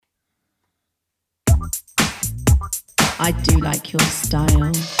I do like your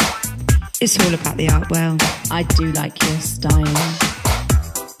style. It's all about the art well. I do like your style.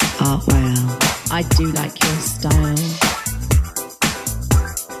 Art well. I do like your style.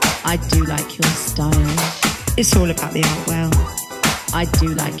 I do like your style. It's all about the art well. I do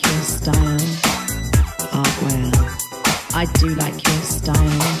like your style. Art well. I do like your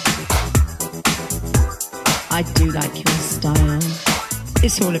style. I do like your style.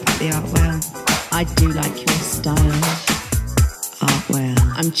 It's all about the art well. I do like your style. Art well.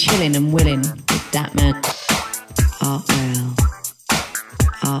 I'm chilling and willing with that man. Art well.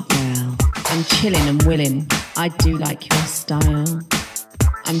 Art well. I'm chilling and willing. I do like your style.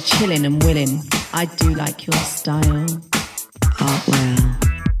 I'm chilling and willing. I do like your style. Art well.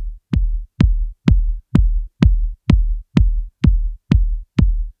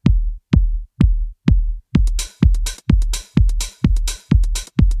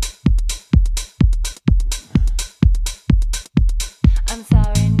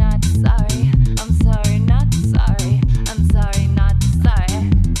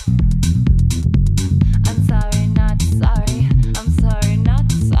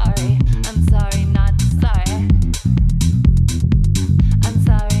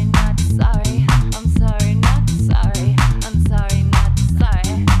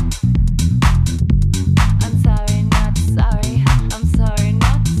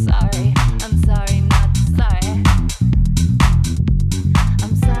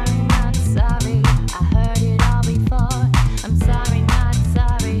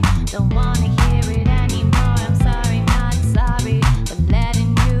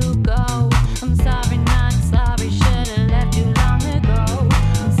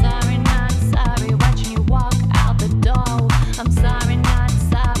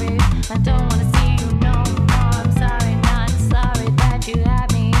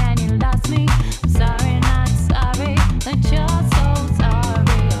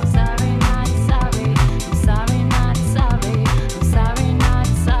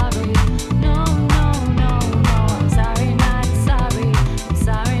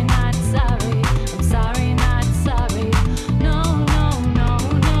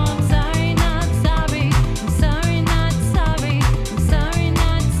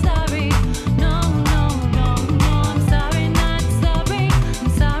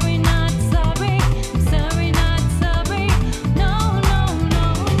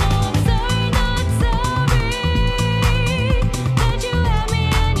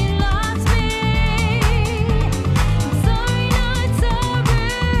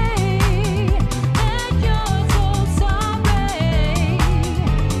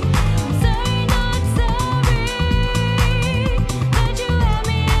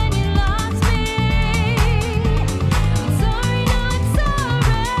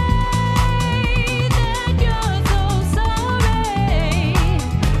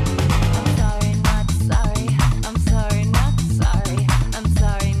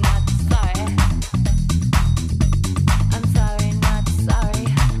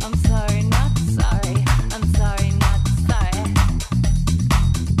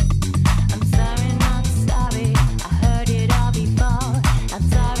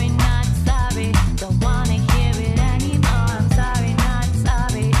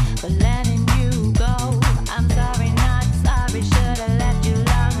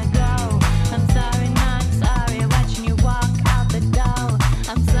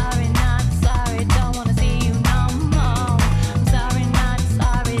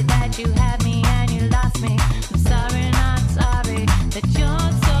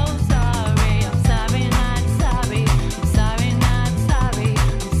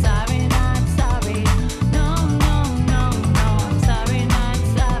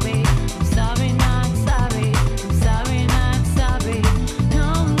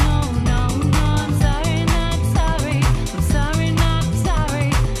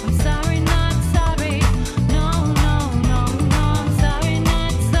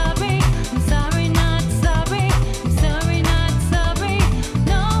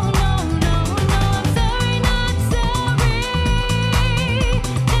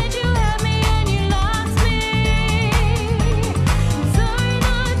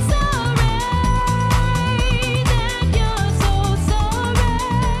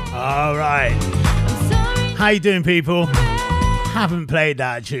 How you doing, people? Haven't played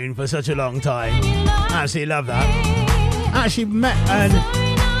that tune for such a long time. Absolutely love that. Actually met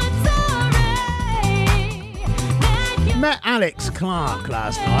Alex Clark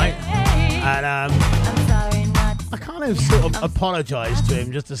last night, and I kind of sort of apologised to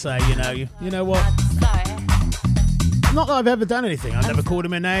him just to say, you know what? Not that I've ever done anything. I've never called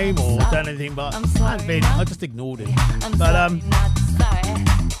him a name or done anything, but I just ignored him. But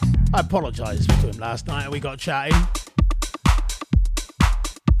I apologised to him last night and we got chatting.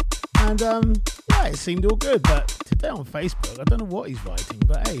 And yeah, it seemed all good. But today on Facebook, I don't know what he's writing,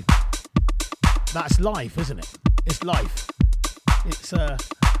 but hey, that's life, isn't it? It's life. It's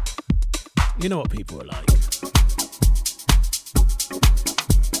you know what people are like.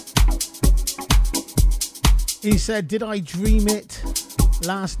 He said, did I dream it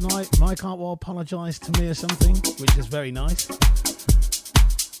last night? Mike Hartwell apologised to me or something, which is very nice.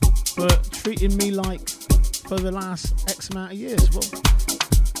 But treating me like for the last X amount of years, well,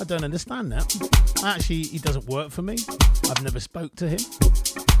 I don't understand that. Actually, he doesn't work for me. I've never spoke to him.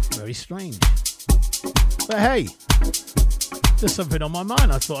 Very strange. But hey, there's something on my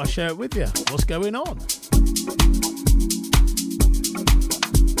mind. I thought I'd share it with you. What's going on?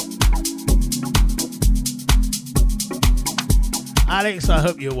 Alex, I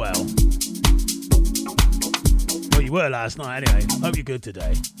hope you're well. Well, you were last night anyway. Hope you're good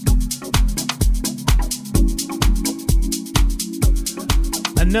today.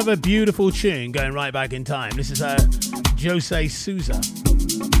 Another beautiful tune going right back in time. This is Jose Sousa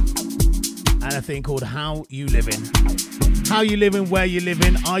and a thing called How You Living. How you living, where you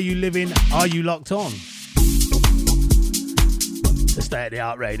living, are you locked on? To Stay at the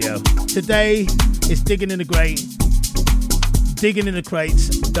Art Radio. Today is Digging in the Crates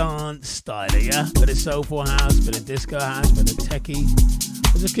dance style, yeah? Bit of soulful house, bit of disco house, bit of techie.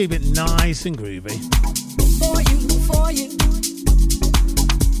 We'll just keep it nice and groovy. For you, for you.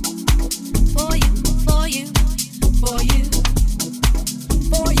 For you, for you, for you.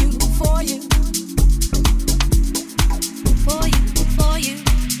 For you, for you. For you, for you,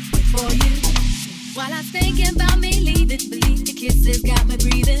 for you. While I'm thinking about me leaving, believe your kisses got me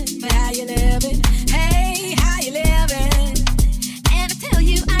breathing. But how you living? Hey, how you living? And I tell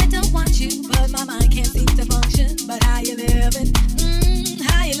you I don't want you, but my mind can't seem to function. But how you living?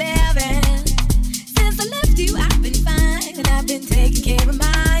 How you living? Since I left you, I've been fine, and I've been taking care of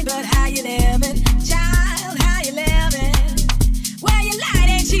mine. But how you living? Child, how you living? Well, you lied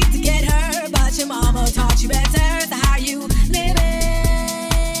and cheat to get her, but your mama taught you better. So how you living?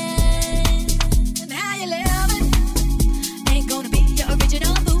 And how you living? Ain't gonna be your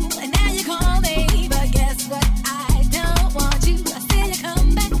original boo, and now you call me. But guess what? I don't want you. I still you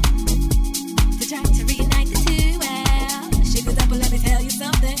come back to try to reunite the two. Well, shake it up and let me tell you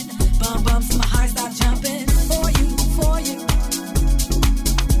something. Bum bumps in my heart stop jumping. For you, for you.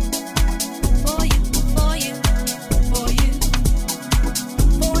 For you, for you, for you.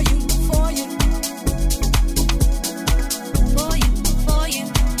 For you,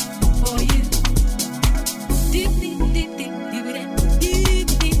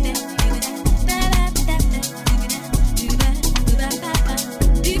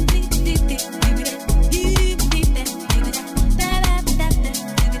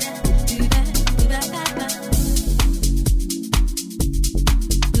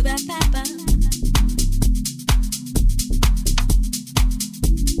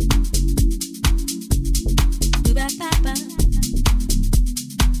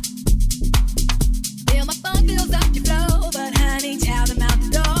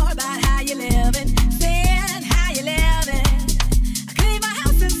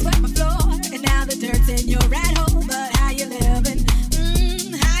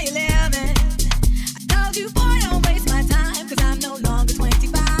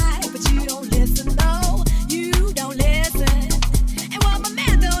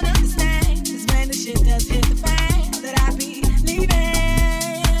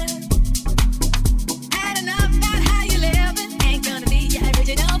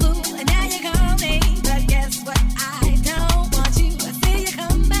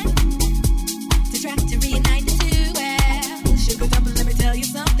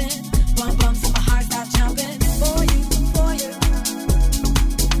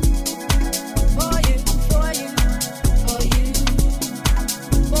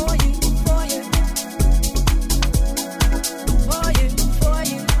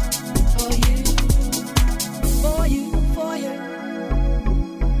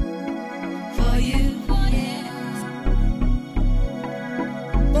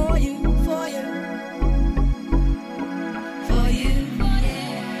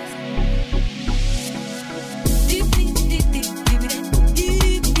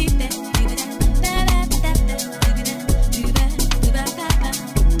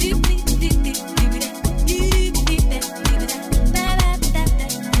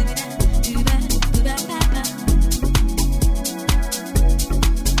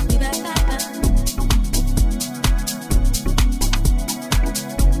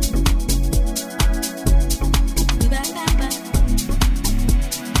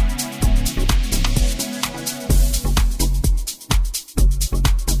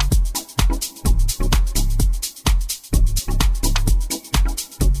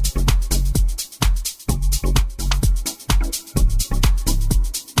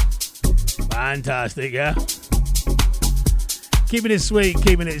 Fantastic, yeah? Keeping it sweet,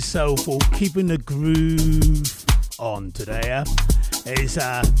 keeping it soulful, keeping the groove on today, yeah? It's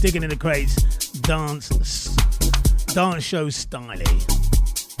Digging in the Crates dance show styling.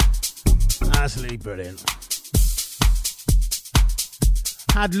 Absolutely brilliant.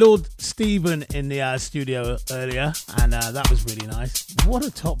 Had Lord Stephen in the studio earlier, and that was really nice. What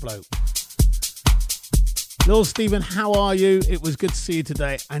a top bloke. Lord Stephen, how are you? It was good to see you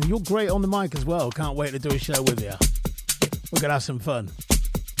today, and you're great on the mic as well. Can't wait to do a show with you. We're going to have some fun.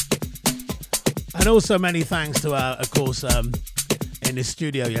 And also many thanks to, of course, in the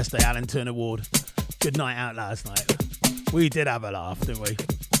studio yesterday, Alan Turner Ward. Good night out last night. We did have a laugh, didn't we?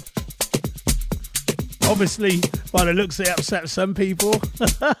 Obviously, by the looks, it upset some people.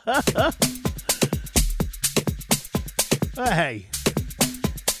 But hey.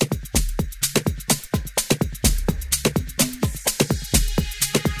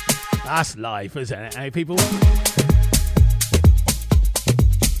 That's life, isn't it, hey people?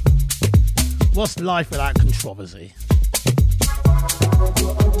 What's life without controversy?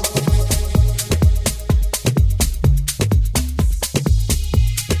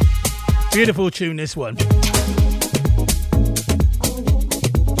 Beautiful tune, this one.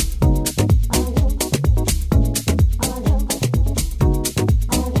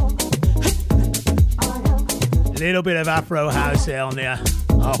 Little bit of Afro house here on the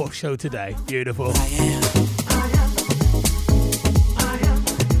whole show today. Beautiful.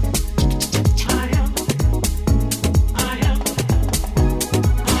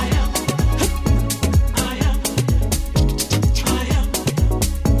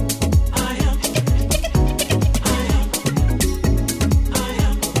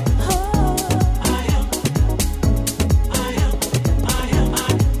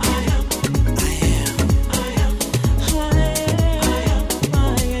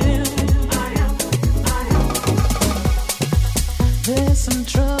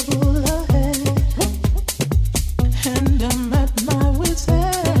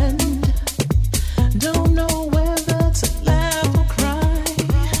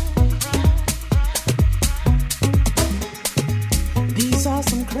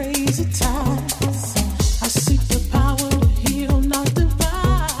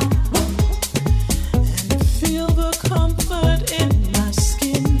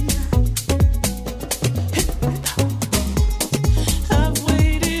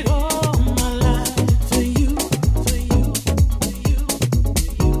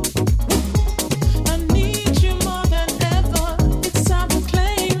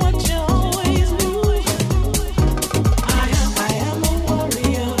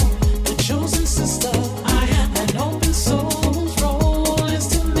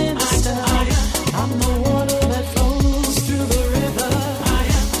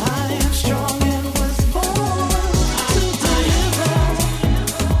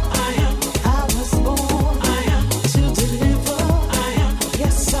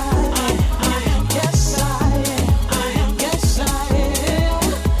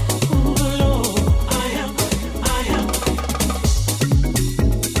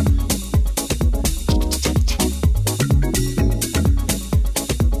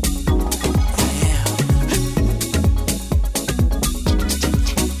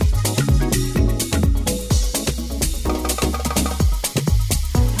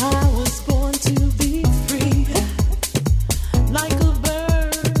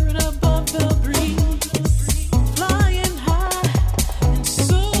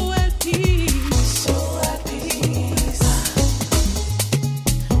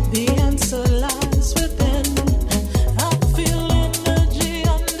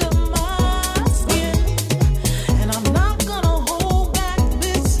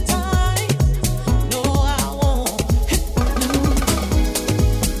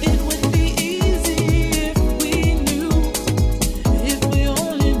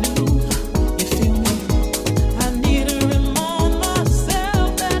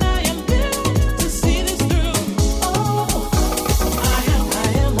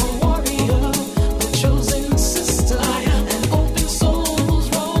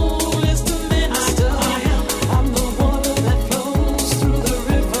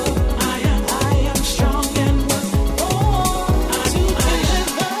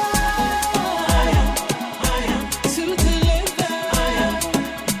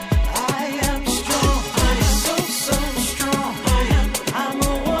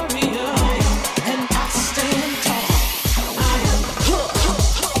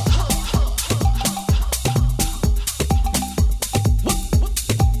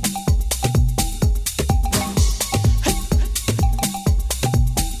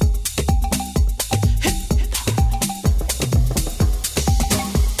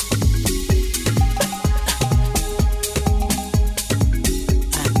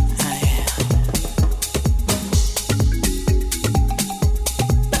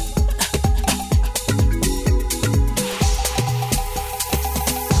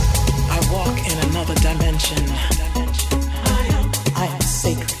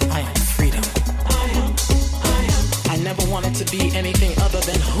 be anything other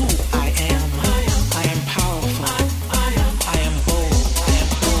than who I am. I am powerful. I am bold.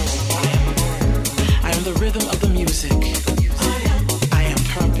 I am the rhythm of the music. I am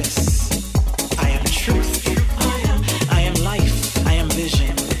purpose. I am truth. I am life. I am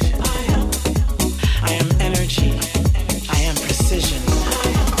vision. I am energy. I am precision.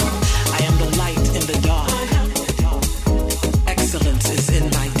 I am the light in the dark. Excellence is in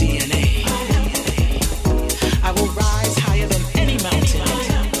my DNA. I will rise higher than any mountain.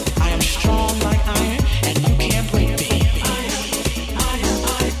 I am strong like iron, and you can't break me.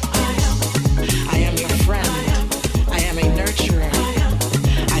 I am your friend. I am a nurturer.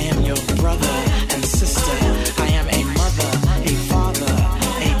 I am your brother and sister. I am a mother, a father,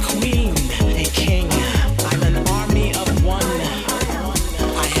 a queen, a king. I'm an army of one.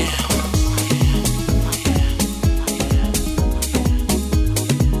 I am.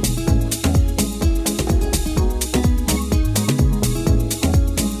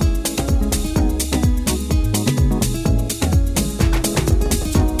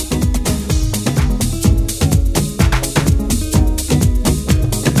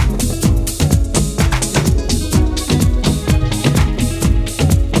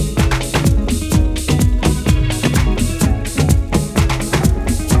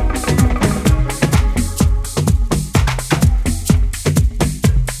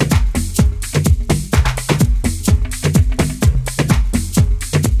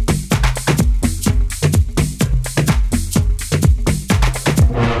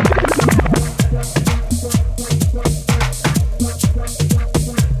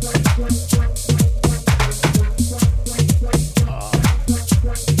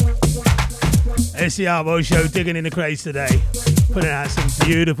 It's the Arvo Show, digging in the crates today, putting out some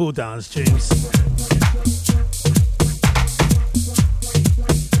beautiful dance tunes.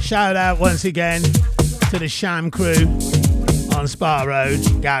 Shout out once again to the Sham crew on Spa Road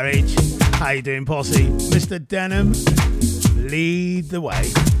Garage. How you doing, posse? Mr. Denham, lead the way.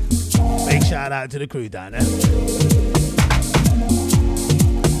 Big shout out to the crew down there.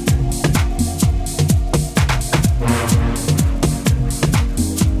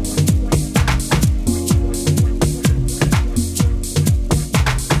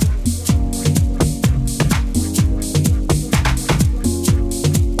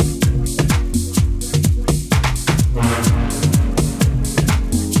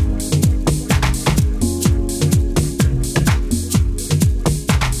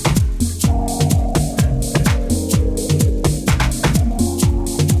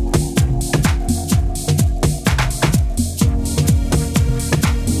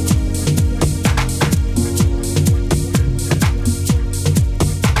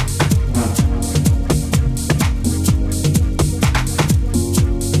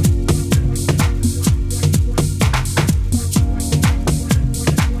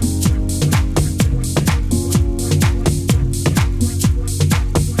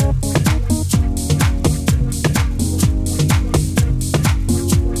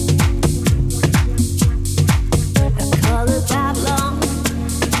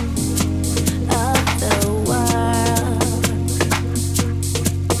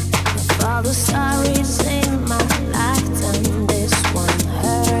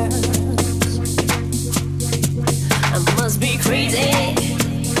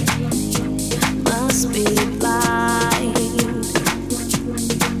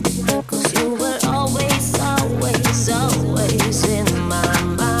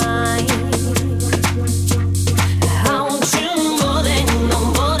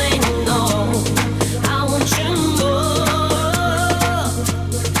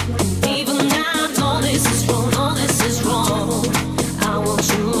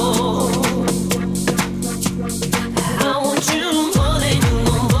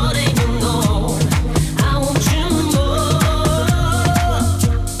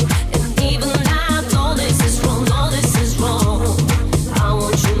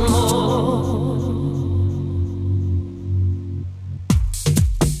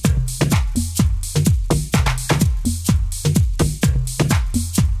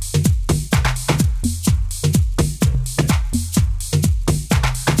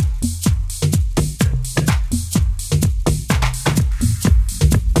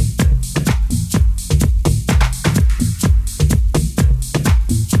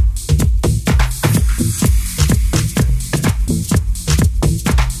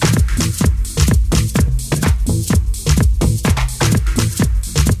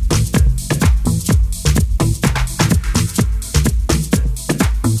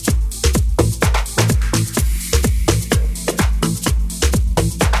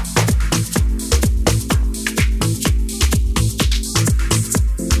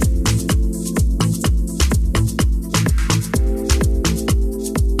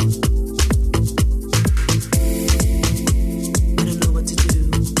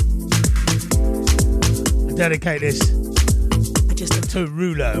 dedicate this to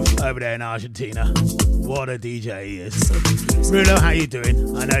Rulo over there in Argentina. What a DJ he is. Rulo, how you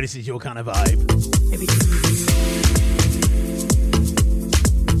doing? I know this is your kind of vibe.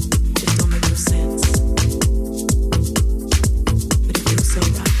 Just don't make no sense. But it feels so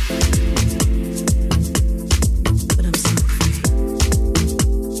right. But I'm so afraid.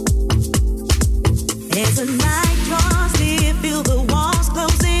 As the night draws near, feel the walls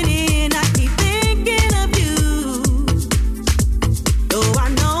closing in. I keep thinking of you. Though I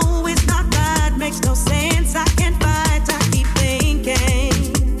know it's not right, makes no sense. I can't fight. I keep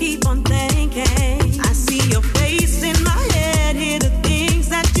thinking, keep on thinking. I see your face in my head, hear the things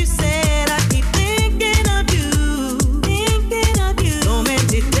that you said. I keep thinking of you, thinking of you.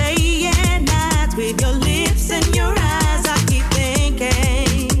 Romantic day and nights with your lips and your eyes. I keep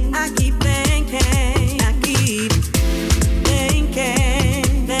thinking, I keep thinking, I keep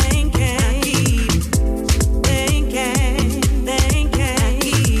thinking, thinking, I keep thinking, thinking, I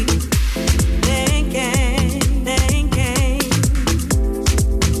keep thinking, thinking.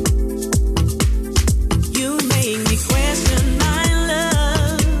 You make me question my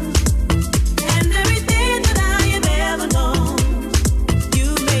love and everything that I have ever known. You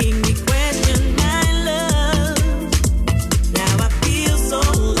make me question my love. Now I feel so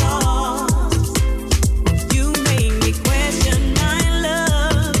lost. You make me question my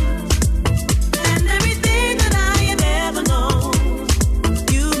love and everything that I have ever known.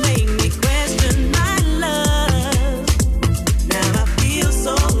 You make me question my love. Now I feel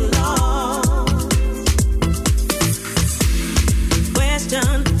so lost.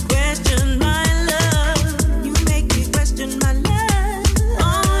 Question my love. You make me question my love.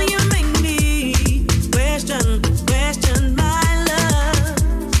 Oh, you make me question my love.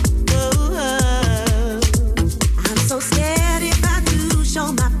 Oh, I'm so scared if I do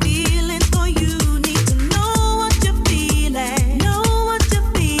show my feelings for you. Need to know what you're feeling. Know what you're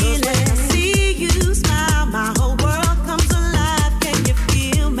feeling. 'Cause when I see you smile, my whole world comes alive. Can you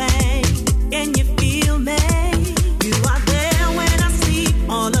feel me? Can you feel me? You are there when I sleep,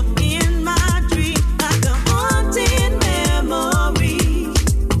 all up in my dream, like a haunted memory.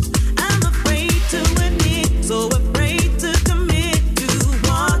 I'm afraid to admit, so afraid to commit to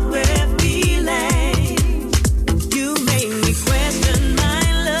what we're feeling. You make me question my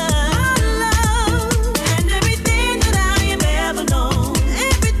love and everything that I have ever known.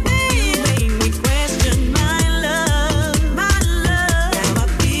 Everything. You make me question my love, my love. Now I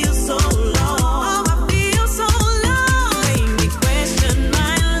feel so lost. Oh, I feel so lost. You make me question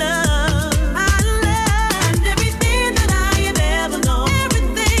my love, and everything that I have ever known.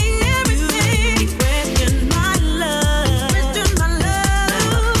 Everything. You make me question my love, Now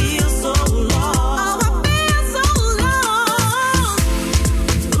I feel so lost. Oh, I feel so lost.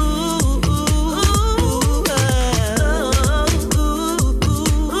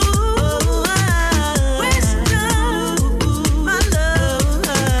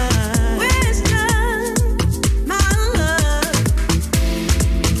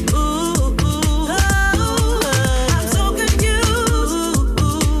 I'm so confused.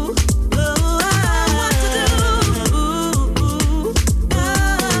 What to do?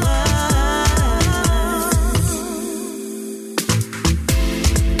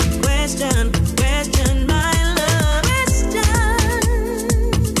 Question my love.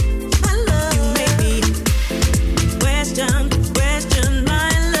 My love. You make me question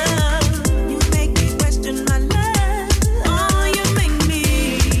my love. You make me question my love. Oh, you make me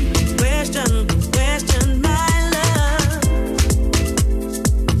question my love.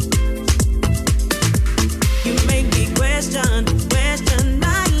 You make me question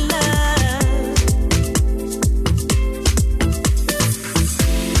my love.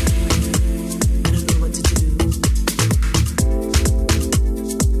 I don't know what to do.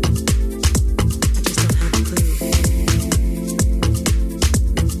 I just don't have a clue.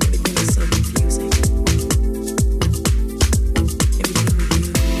 Everything is so confusing. Everything with you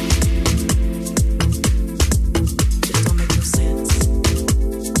just don't make no sense.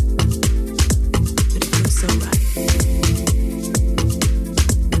 But it feels so right.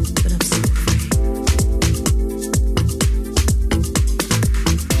 But I'm so afraid.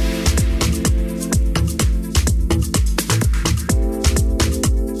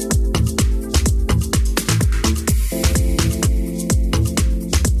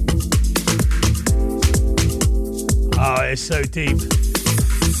 Oh, it's so deep.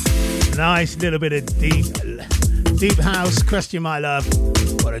 Nice little bit of deep house. Question my love.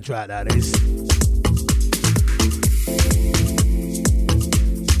 What a track that is.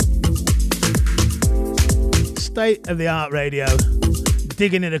 State of the art radio.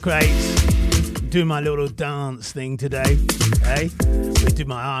 Digging in the crates. do my little dance thing today. Hey, we do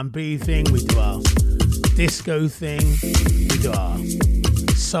my R&B thing, we do our disco thing, we do our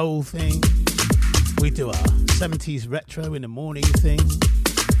soul thing, we do our 70s retro in the morning thing,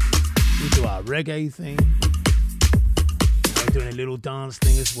 we do our reggae thing. We're doing a little dance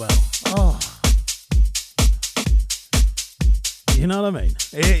thing as well. Oh, you know what I mean?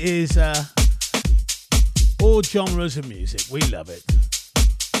 It is all genres of music. We love it.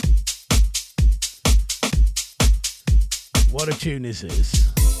 What a tune this is.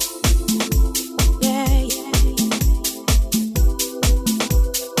 Yeah, yeah.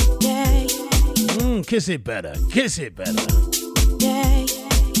 Yeah. Kiss it better. Kiss it better. Yeah.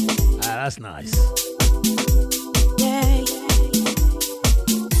 Ah, that's nice. Yeah.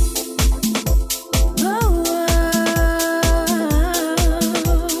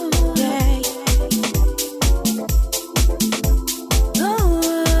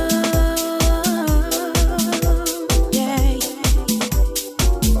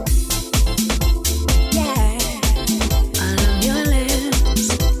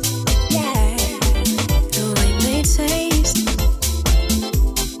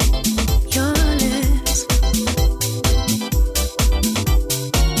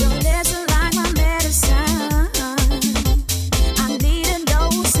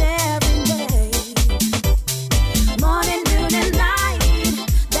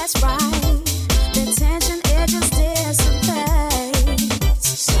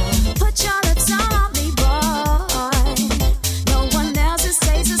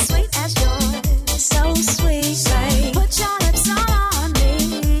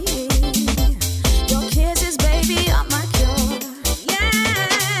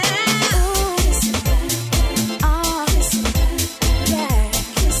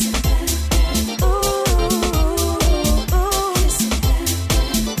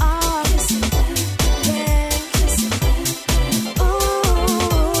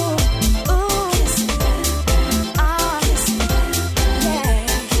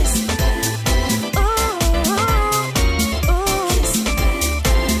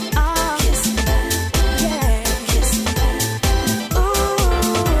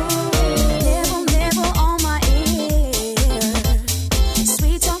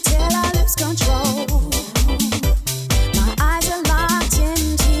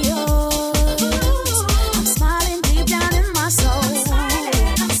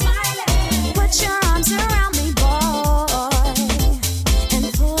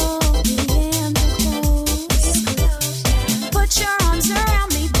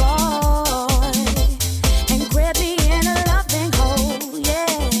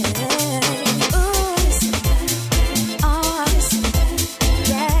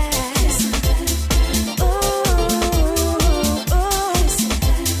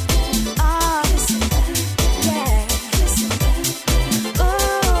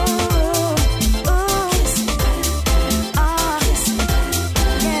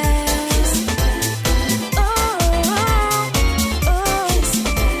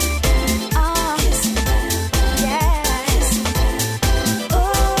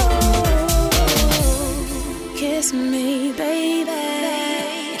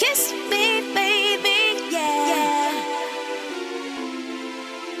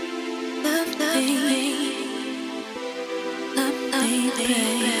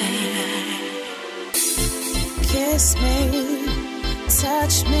 Kiss me,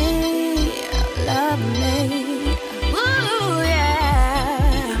 touch me, love me. Ooh,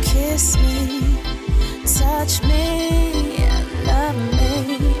 yeah. Kiss me, touch me, love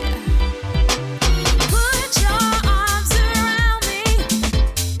me. Put your arms around me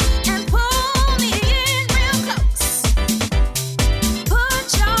and pull me in real close. Put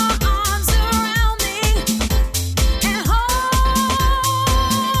your arms around me and hold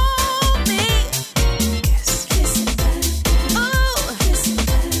me. Kiss, kiss, ooh, kiss,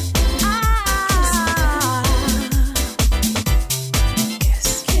 kiss,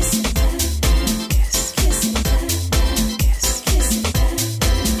 kiss, kiss, kiss, kiss, kiss.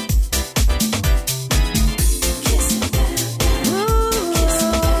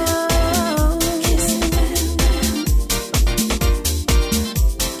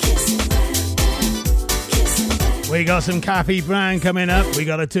 We got some Kathy Brown coming up. We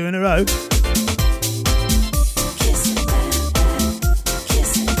got a 2 in a row. Kiss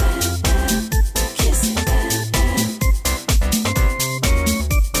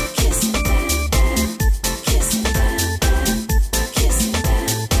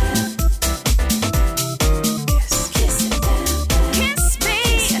me,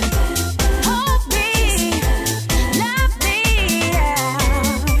 hold me, love me, yeah.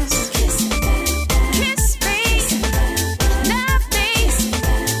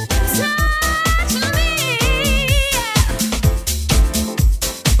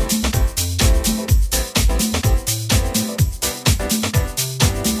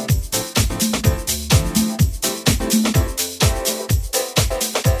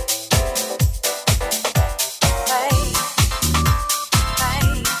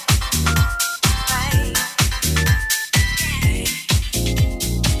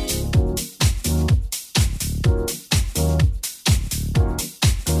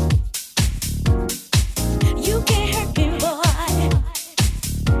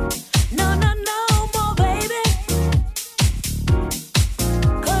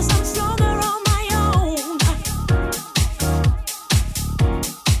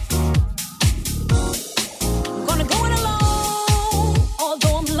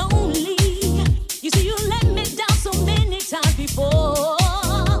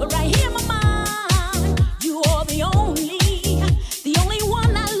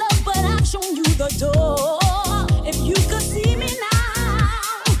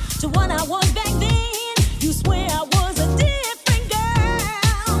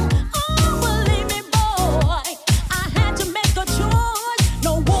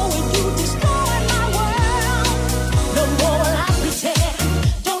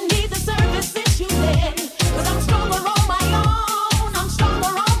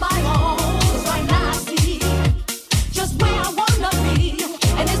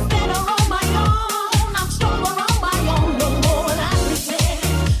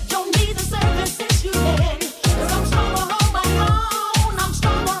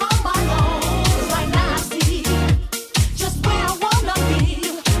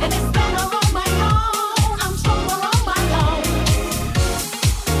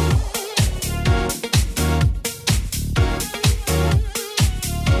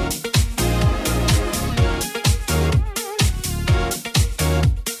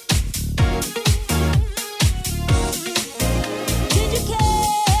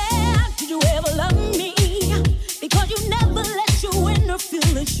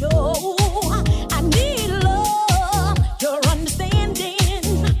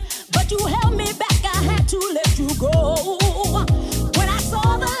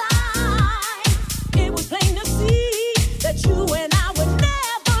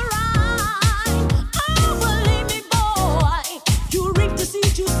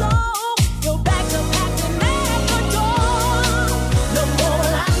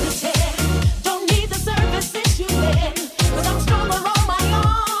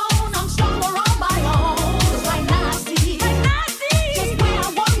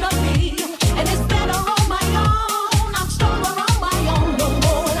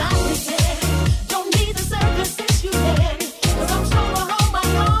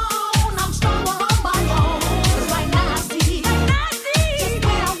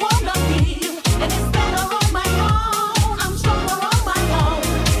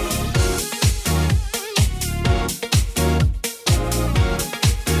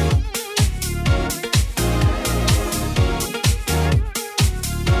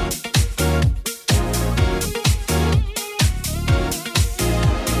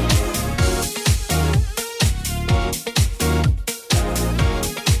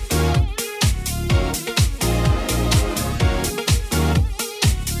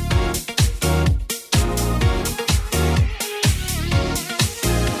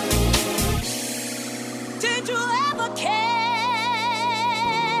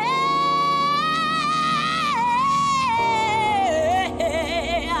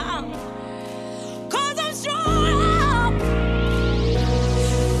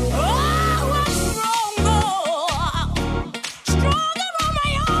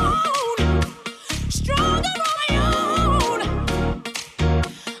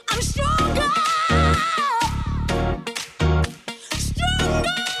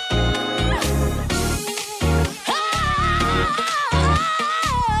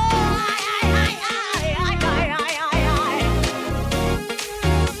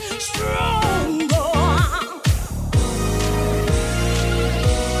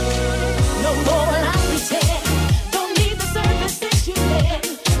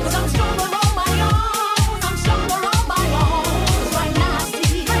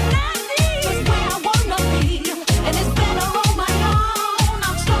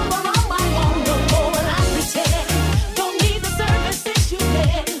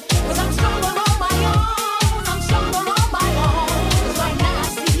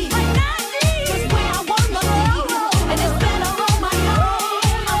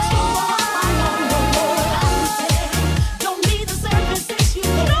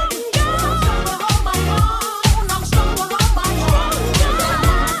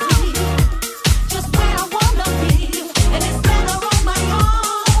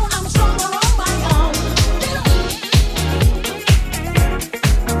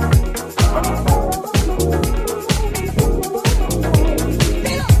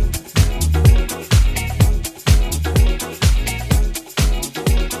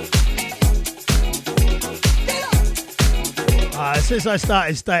 Since I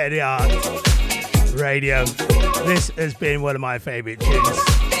started State of the Art Radio, this has been one of my favourite tunes.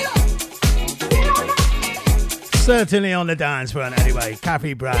 Certainly on the dance front anyway.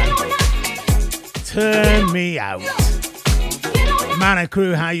 Kathy Brown, Turn Me Out. Manor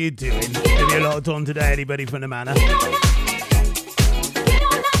Crew, how you doing? Give you a lot of done today, anybody from the Manor?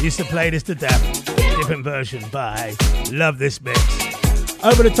 Used to play this to death. Different version, but hey, love this mix.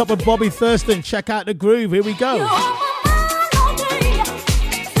 Over the top of Bobby Thurston, check out the groove. Here we go.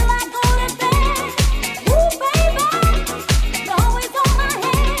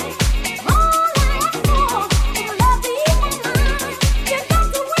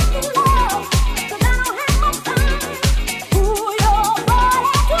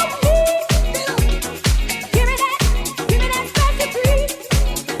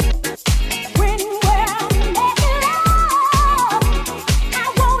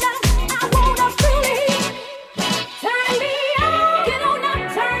 Turn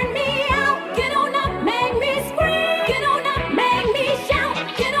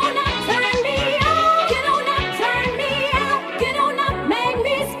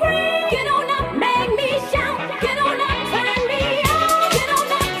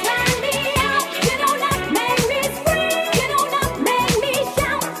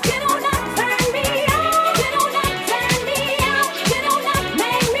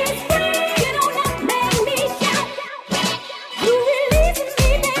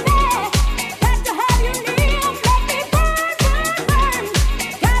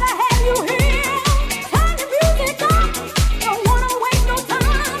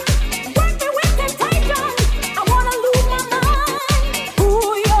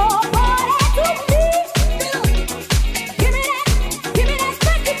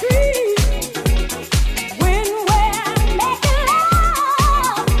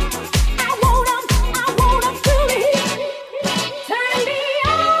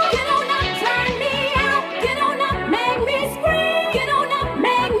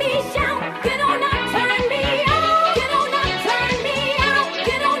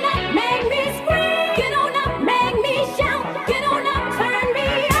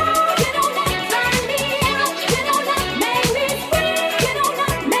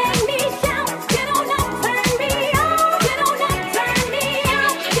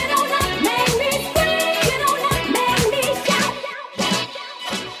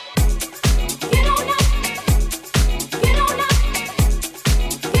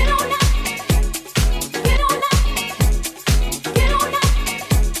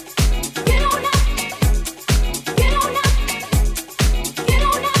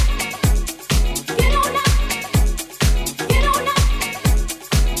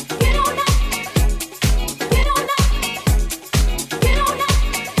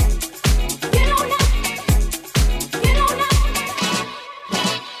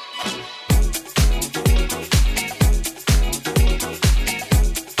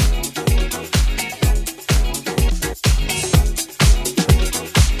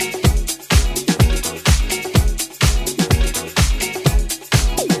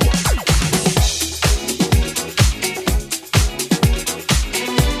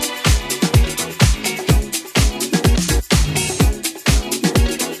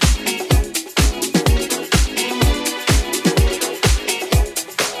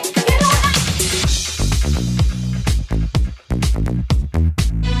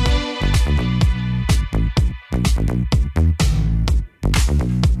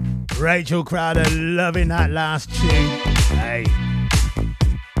Rachel Crowder loving that last tune. Hey,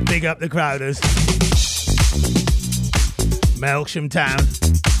 big up the Crowders. Melksham Town.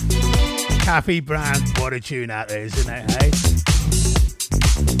 Kathy Brown. What a tune that is, isn't it? Hey?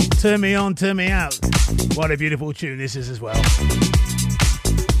 Turn me on, turn me out. What a beautiful tune this is as well.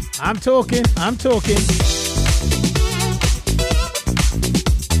 I'm talking.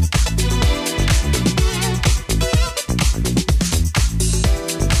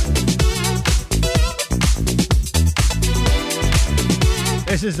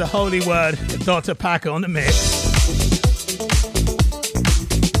 This is the holy word, Dr. Packer on the mix.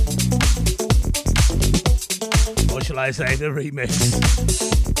 Or shall I say the remix?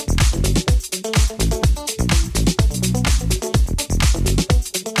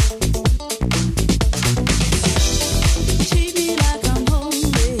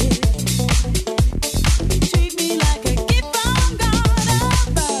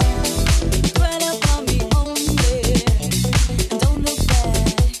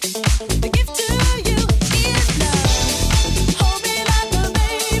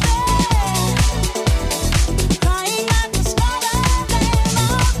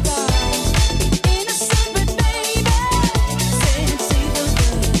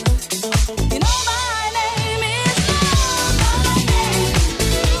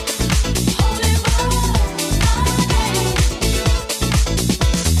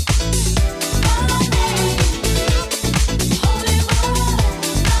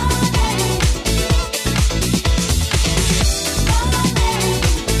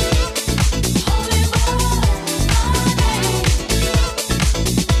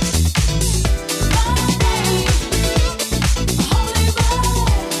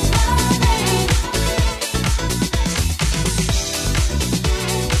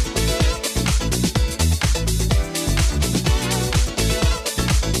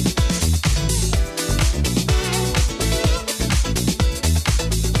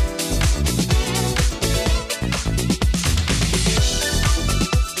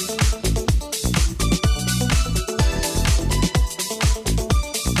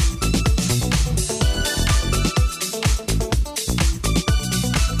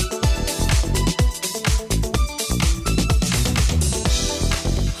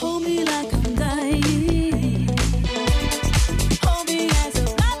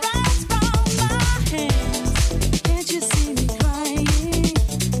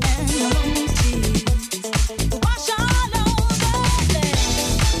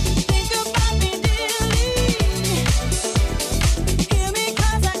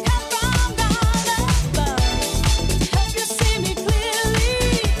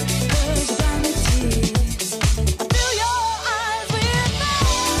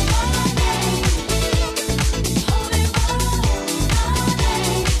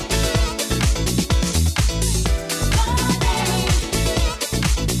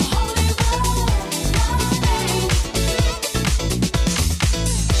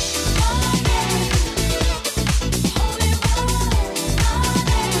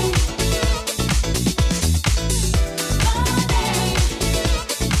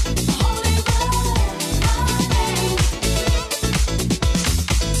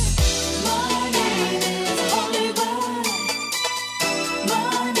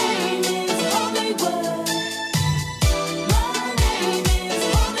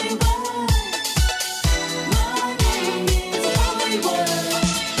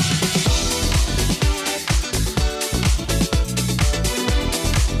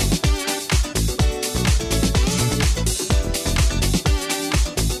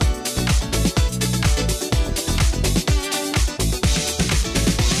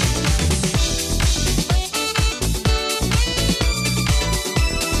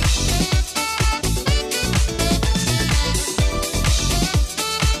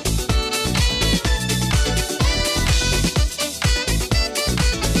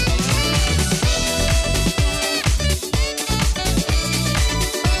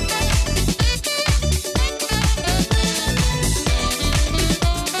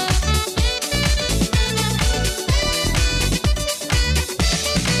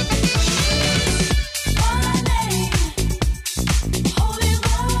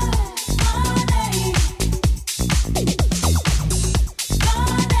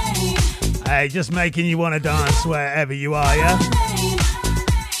 Hey, just making you want to dance wherever you are, yeah?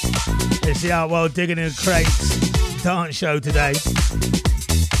 It's the Artworld Digging in Crates dance show today.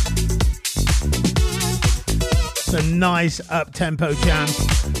 It's a nice up-tempo jam.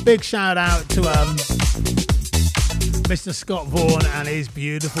 Big shout out to Mr. Scott Vaughan and his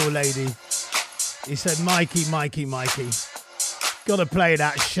beautiful lady. He said, Mikey, Mikey, Mikey. Gotta play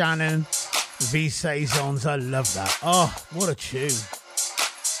that Shannon V Saisons. I love that. Oh, what a tune.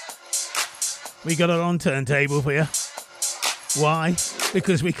 We got it on turntable for you. Why?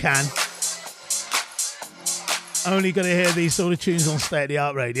 Because we can. Only gonna hear these sort of tunes on State of the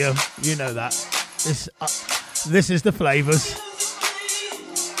Art Radio. You know that. This is the flavours.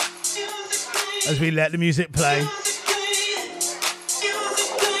 As we let the music play.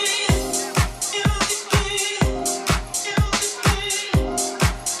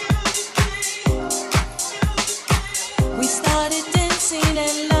 We started dancing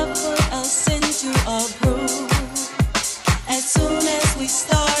and love put us into a groove. As soon as we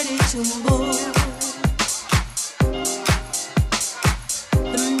started to move,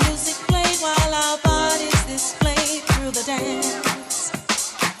 the music played while our bodies displayed through the dance.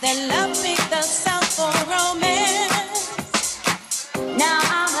 That love picked us out for romance. Now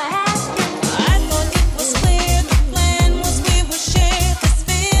I'm asking, I thought it was clear the plan was we would share this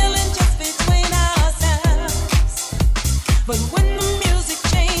feeling just between ourselves. But when the music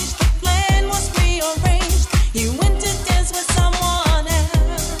changed, the plan was rearranged. You went to dance with someone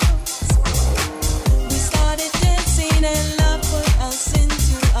else. We started dancing and love put us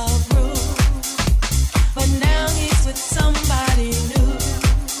into a groove. But now he's with somebody new.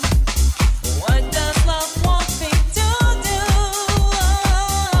 What does love want me to do?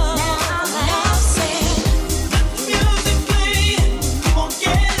 Now I'm asking, let the music play. You won't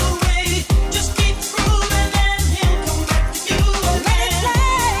get away. Just keep grooving and he'll come back to you again.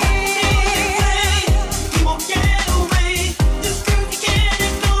 You won't get away. This groove you can't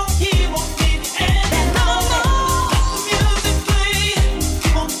ignore. He won't leave you anymore. Let the music play. You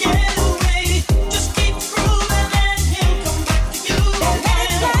won't get away. Just keep grooving and he'll come back to you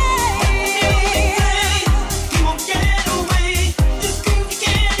again. He won't get away. This groove you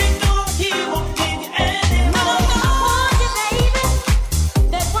can't ignore. He won't leave you anymore. I want you, baby.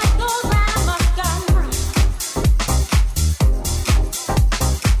 That what goes round must come round.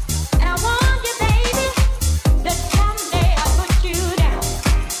 And I want you, baby, that someday I'll put you down.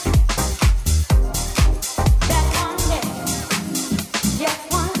 That one day, just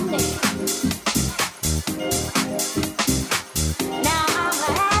one day. Now I'm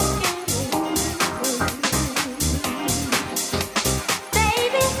asking you,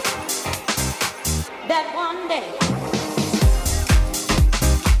 baby, that one day.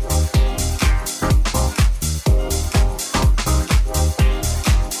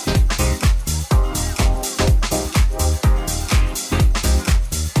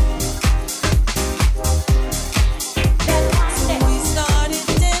 We started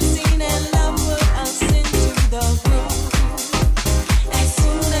dancing and love put us into the groove. As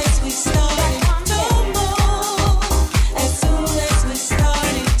soon as we started to move, as soon as we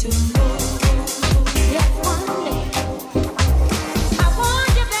started to move, just one day. I want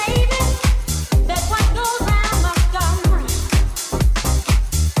you, baby, that what goes round must come round.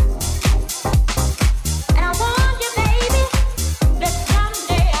 And I want you, baby, that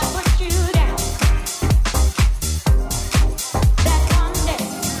someday I'll put you down. That one day,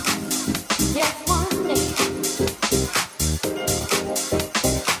 just one day.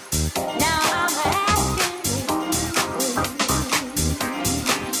 Now I'm asking you,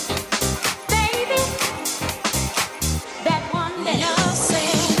 baby, that one day. I'll say,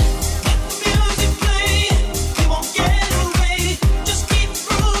 let the music play. You won't get away. Just keep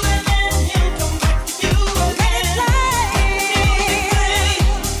grooving and he'll come back to you again.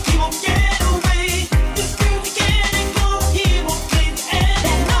 He won't get away. This groove you can't ignore. He won't leave you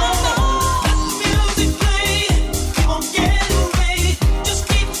anymore. Let the music play. You won't get away. Just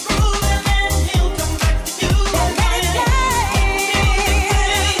keep grooving and he'll come back to you again.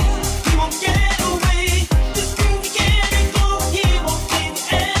 He won't get away. This groove you can't ignore. He won't leave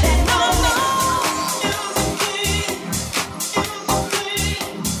you anymore.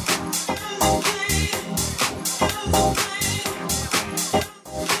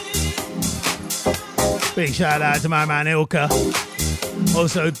 Big shout out to my man Ilka.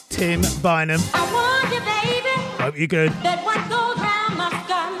 Also Tim Bynum. I want you, baby, Hope you're good. that what goes round must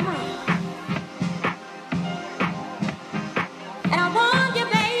come round. And I want you,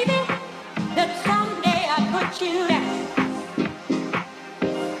 baby, that someday I'll put you down.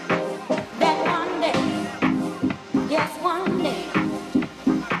 That one day, yes, one day.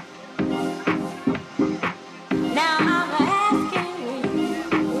 Now I'm asking you,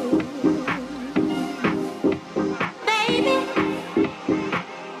 baby.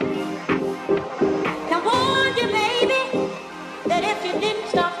 I want you, baby,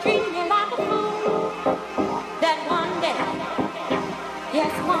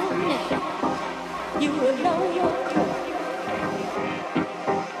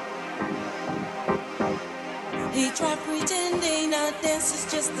 dance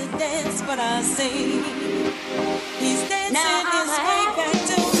is just a dance, but I say he's dancing his way back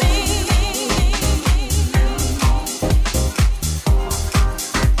to me.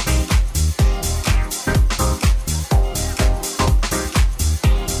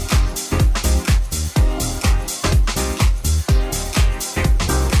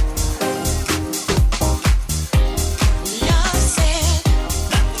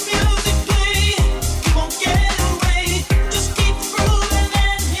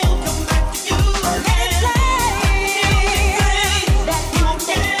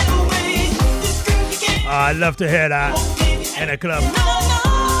 I'd love to hear that in a club.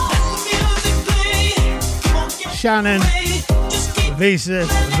 Shannon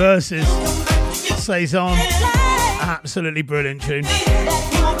versus Saison. Absolutely brilliant tune.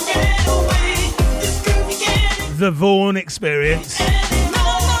 The Vaughan Experience.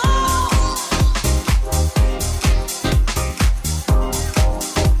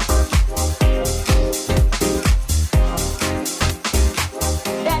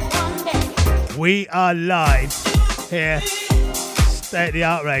 We are live here, State of the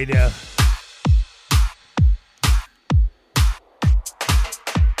Art Radio.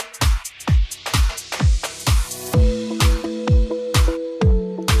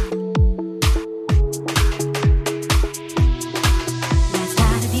 Last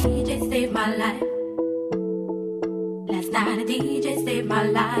night a DJ saved my life. Last night a DJ saved my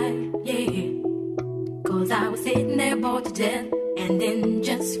life, yeah. 'Cause I was sitting there bored to death. And in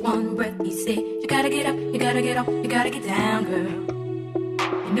just one breath he said, you gotta get up, you gotta get off, you gotta get down, girl.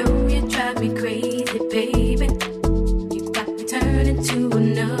 You know you drive me crazy, baby. You got me turning to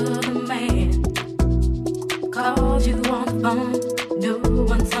another man. Called you on the phone, no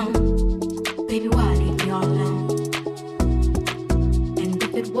one's home. Baby, why leave me all alone? And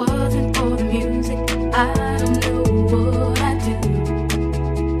if it wasn't for the music, I don't know what I'd do.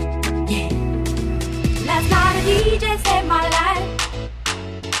 Yeah. Last night a DJ saved my life.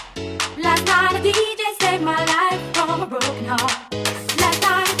 Last night a DJ saved my life from a broken heart. Last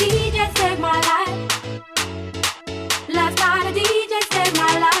night a DJ saved my life. Last night a DJ saved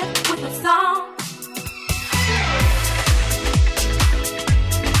my life with a song.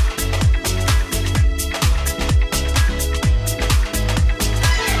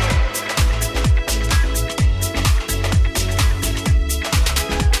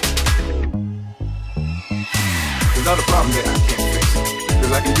 There's not a problem that I can't fix,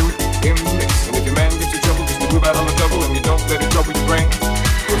 'cause I can do it in the mix. And if your man gets you trouble, just to move out on the double, and you don't let it trouble your brain.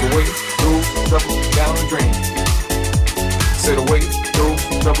 Goes away, goes trouble down the drain. Said away, goes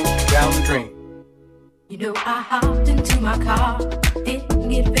trouble down the drain. You know I hopped into my car, didn't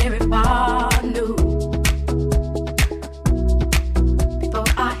get very far, no. Before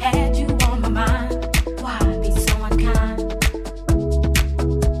I had you on my mind, why be so unkind?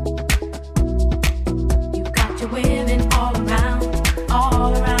 You got your women all around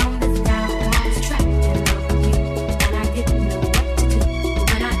this town. I was trapped in love with you, and I didn't know what to do. But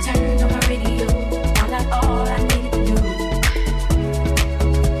when I turned on my radio, found out all I needed to do.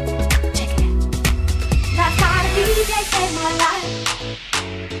 Check it out. Last night a DJ saved my life.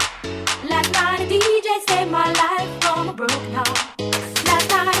 Last night a DJ saved my life from a broken heart. Last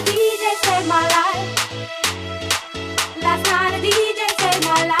night a DJ saved my life. Last night a DJ saved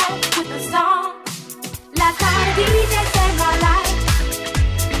my life with a song. Last night a DJ saved my life.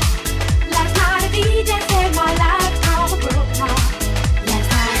 Last night a DJ saved my life from a broken heart. Last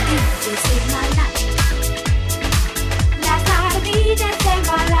night a DJ saved my life. Last night a DJ saved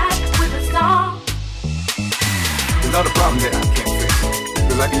my life with a song. There's not a problem that I can't fix,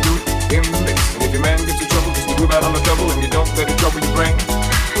 'cause I can do it in the mix. And if your man gets you trouble, just to move out on the double, and you don't let it trouble your brain.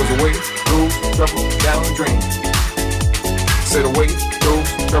 Goes away, goes trouble down the drain. Said away, goes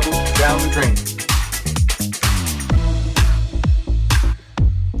trouble down the drain.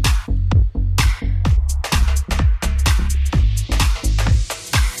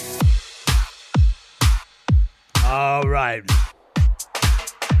 All right.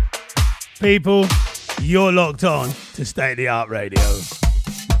 People, you're locked on to State of the Art Radio.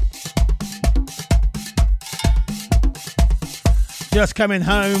 Just coming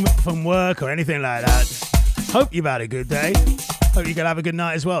home from work or anything like that. Hope you've had a good day. Hope you can have a good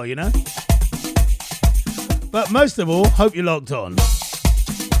night as well, you know? But most of all, hope you're locked on.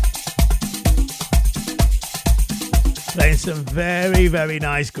 Playing some very, very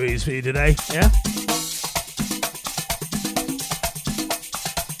nice grooves for you today, yeah?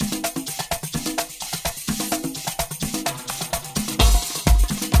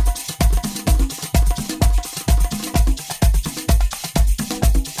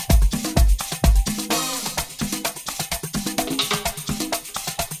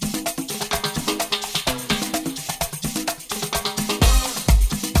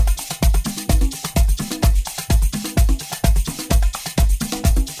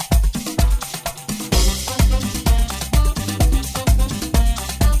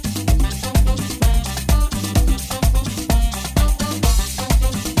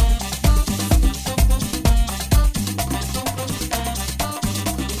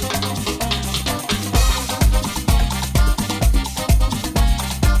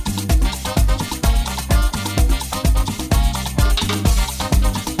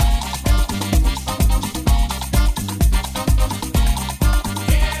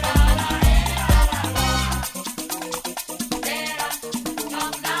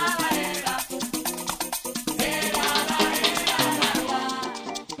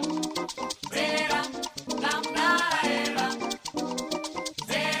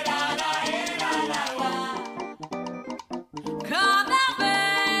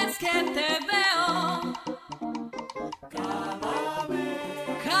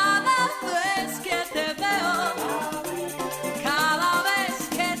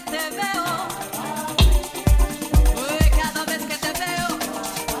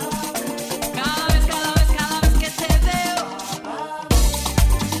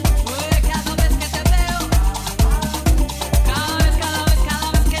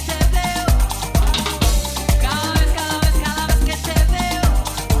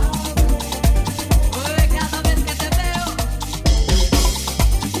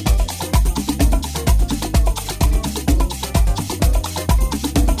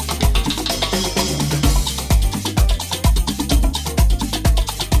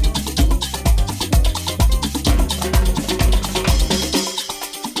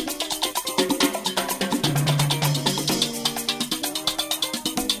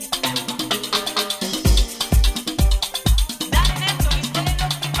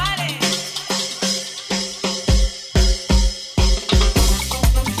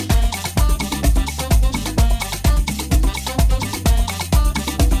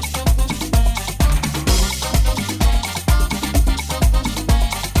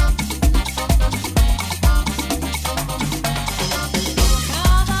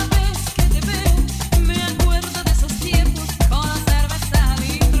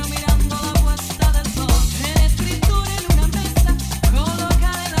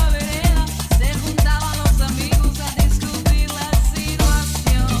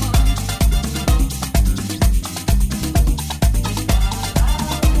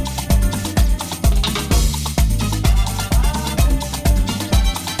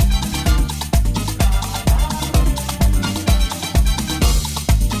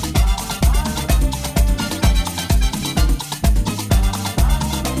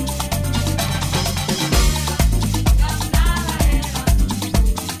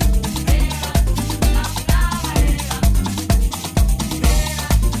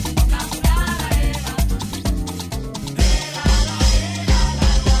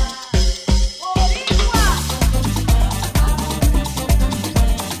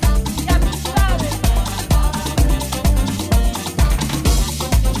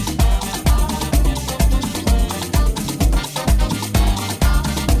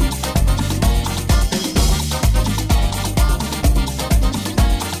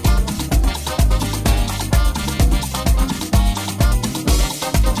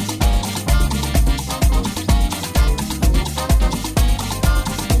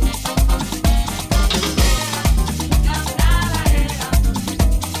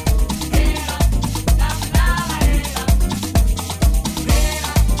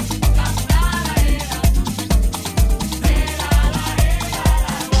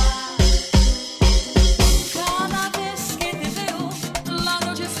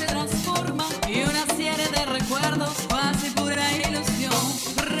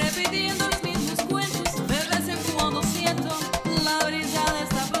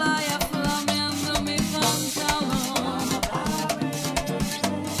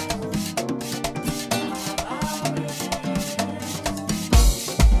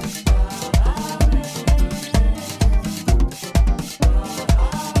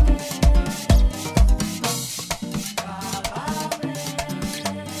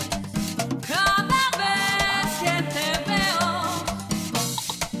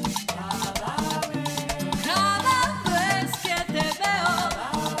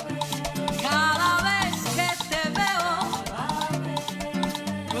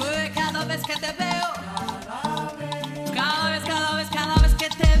 vez que te veo, cada vez que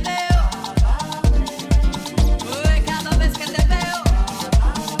te veo, uy, cada vez que te veo,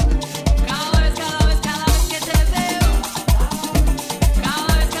 cada vez que te veo,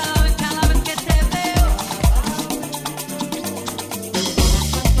 cada vez que te veo.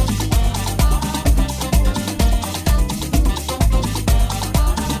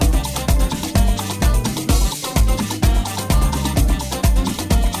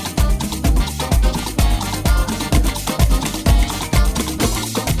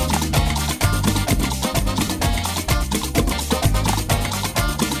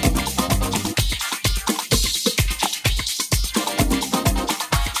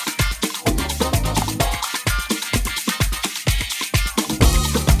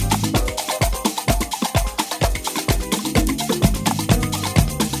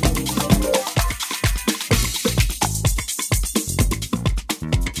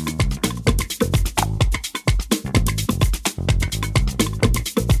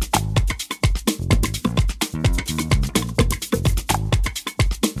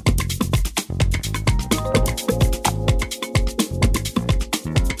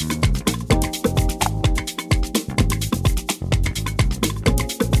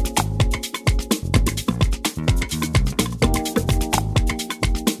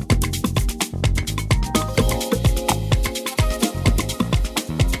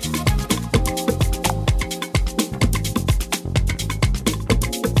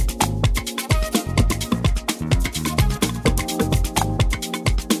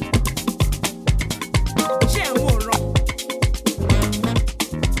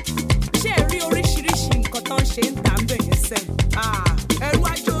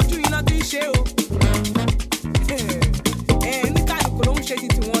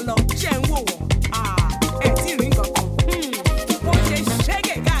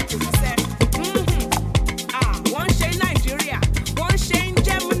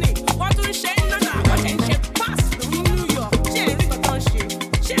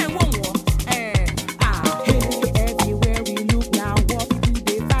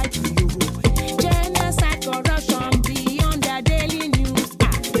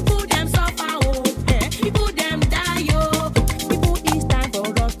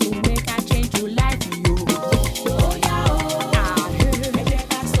 Change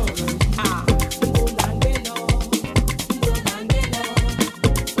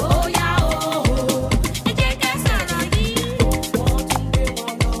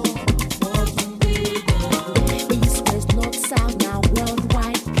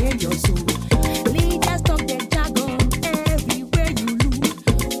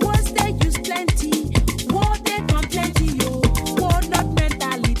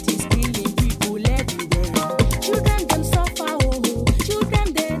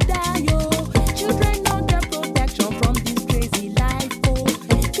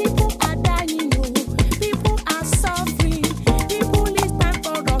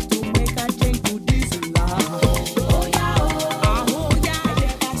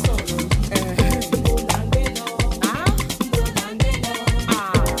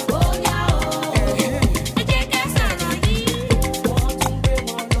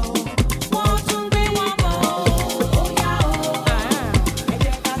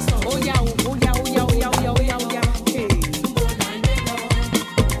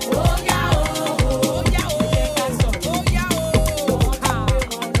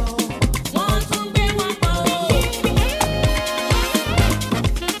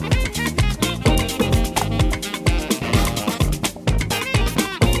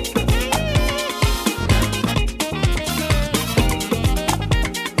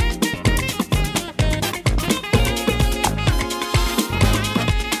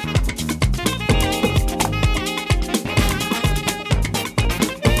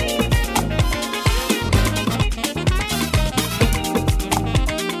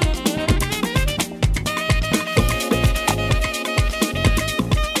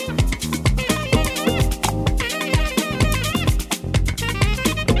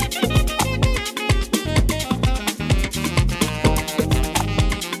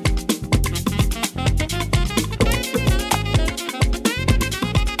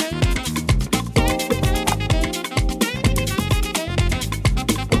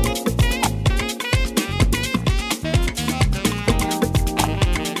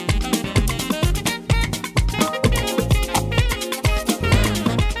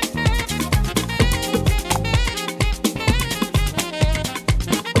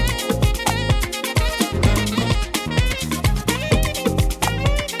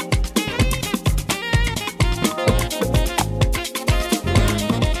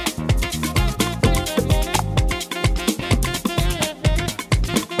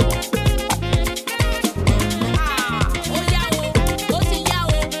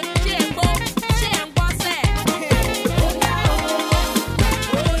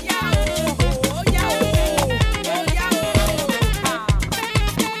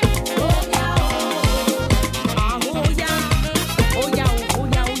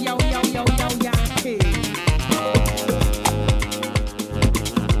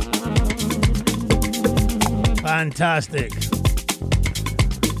Fantastic.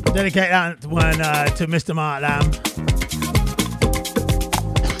 Dedicate that one to Mr. Mark Lamb.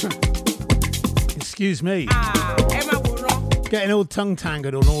 Excuse me. Getting all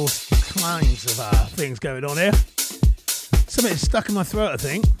tongue-tangled on all kinds of things going on here. Something stuck in my throat, I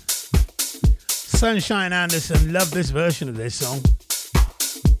think. Sunshine Anderson, love this version of this song.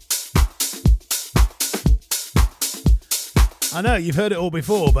 I know, you've heard it all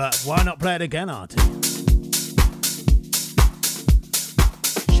before, but why not play it again, Artie?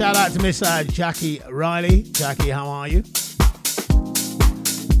 Shout out to Miss Jackie Riley. Jackie, how are you?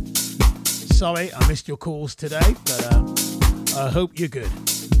 Sorry, I missed your calls today, but I hope you're good.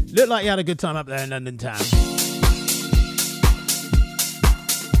 Looked like you had a good time up there in London town.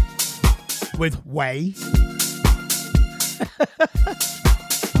 With Way.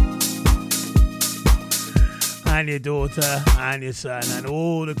 And your daughter, and your son, and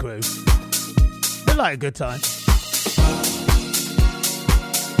all the crew. Looked like a good time.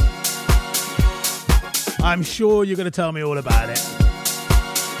 I'm sure you're going to tell me all about it.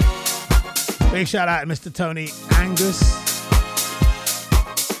 Big shout out to Mr. Tony Angus.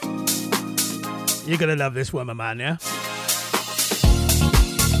 You're going to love this woman, man, yeah?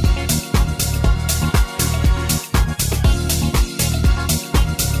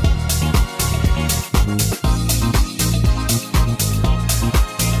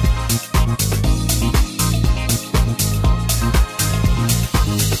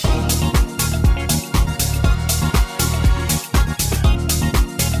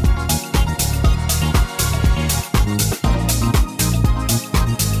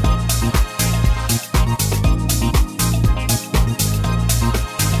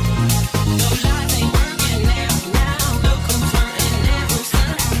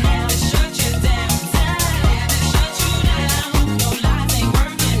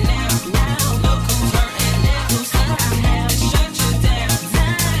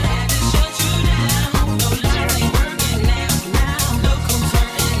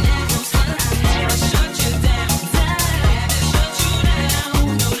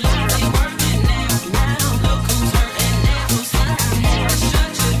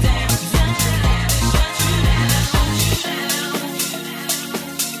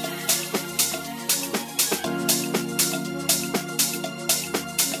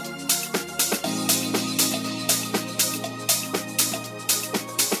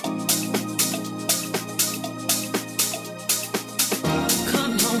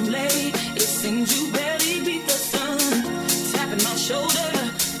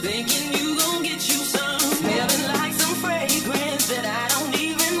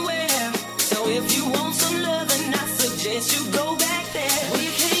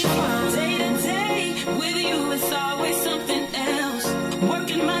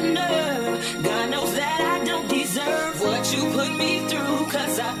 Working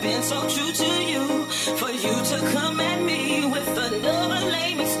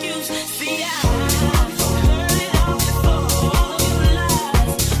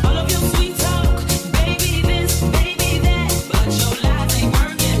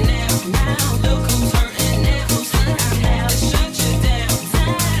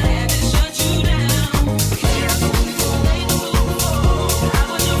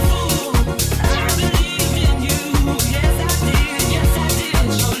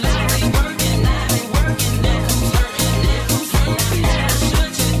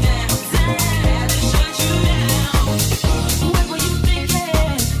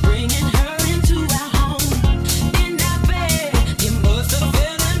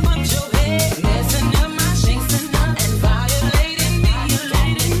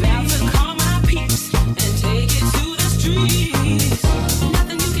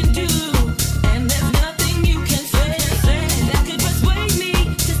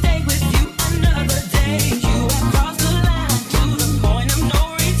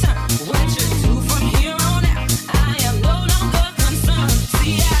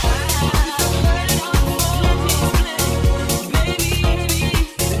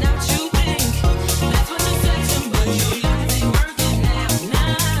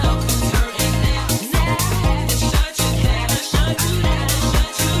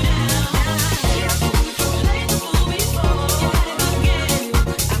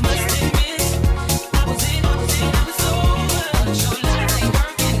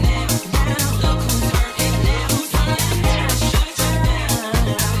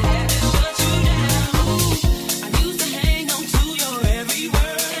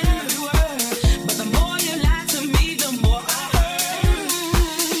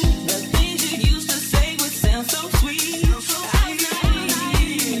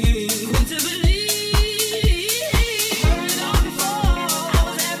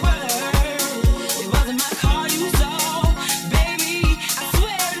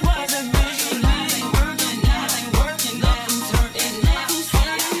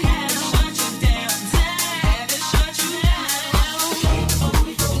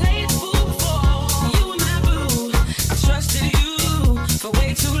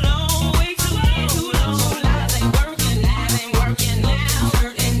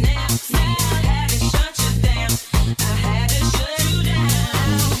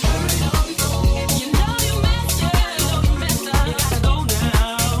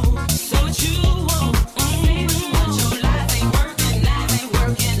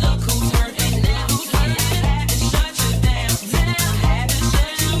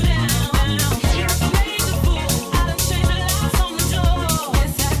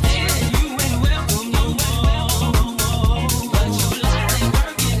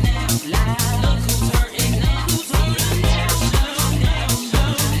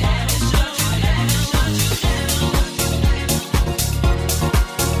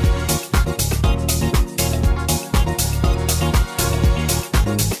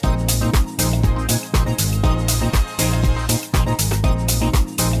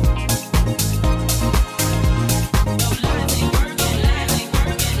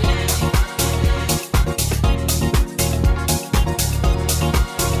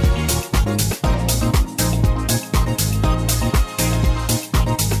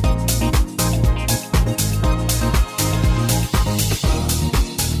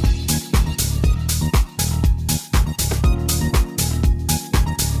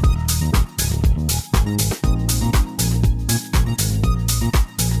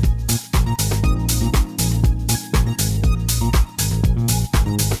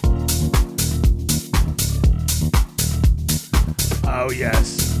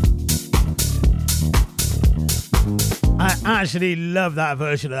yes. I actually love that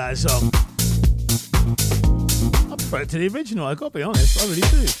version of that song. I prefer it to the original, I gotta be honest, I really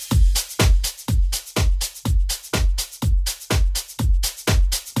do.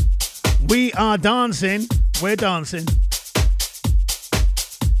 We are dancing, we're dancing.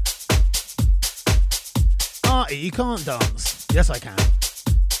 Artie, you can't dance. Yes, I can.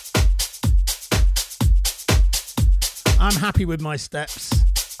 I'm happy with my steps.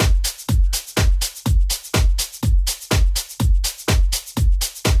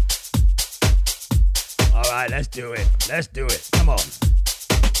 All right, let's do it. Let's do it. Come on.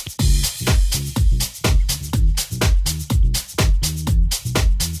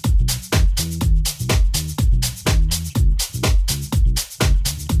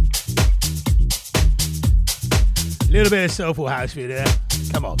 A little bit of soulful house for you there.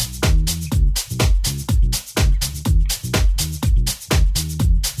 Come on.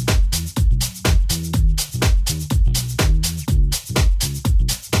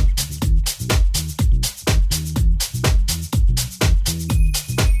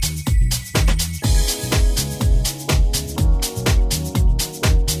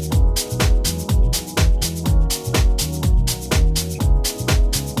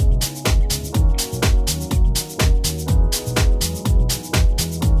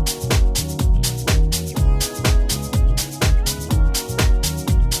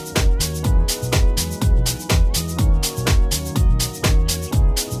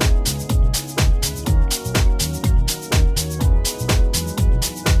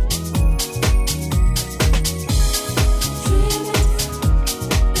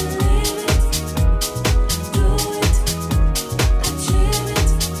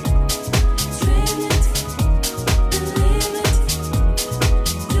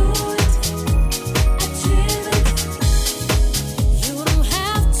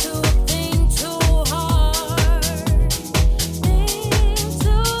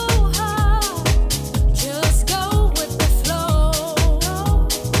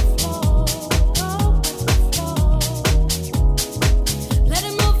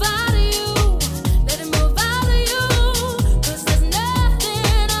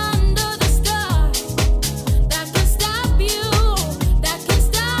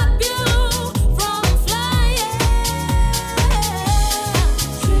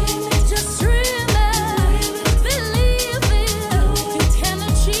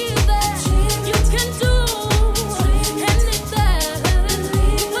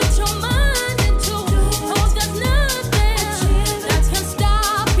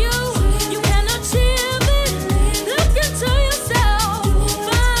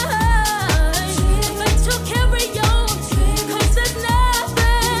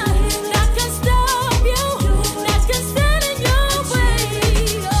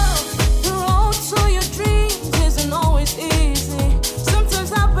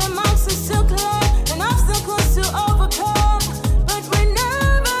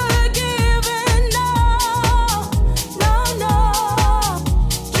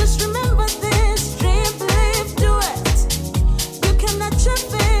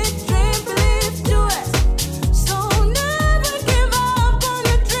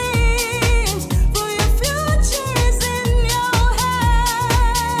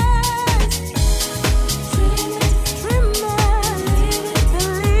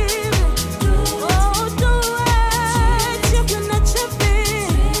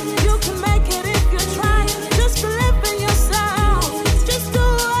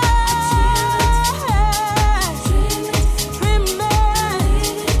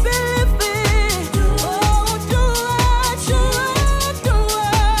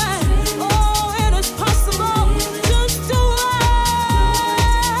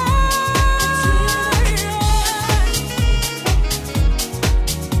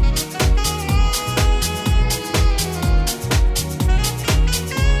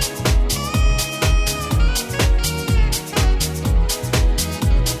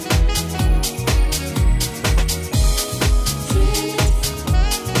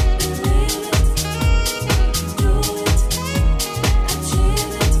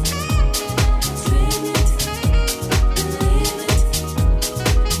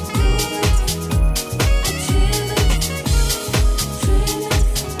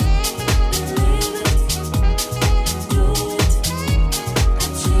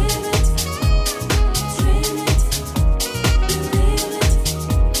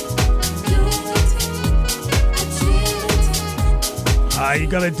 You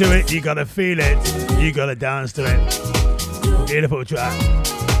gotta do it, you gotta feel it, you gotta dance to it. Beautiful track.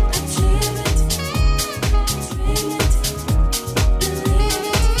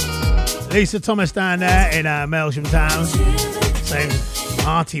 Lisa Thomas down there in Melsham Town saying,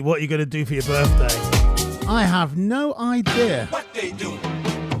 Artie, what are you going to do for your birthday? I have no idea. What they do?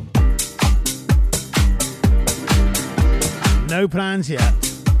 No plans yet.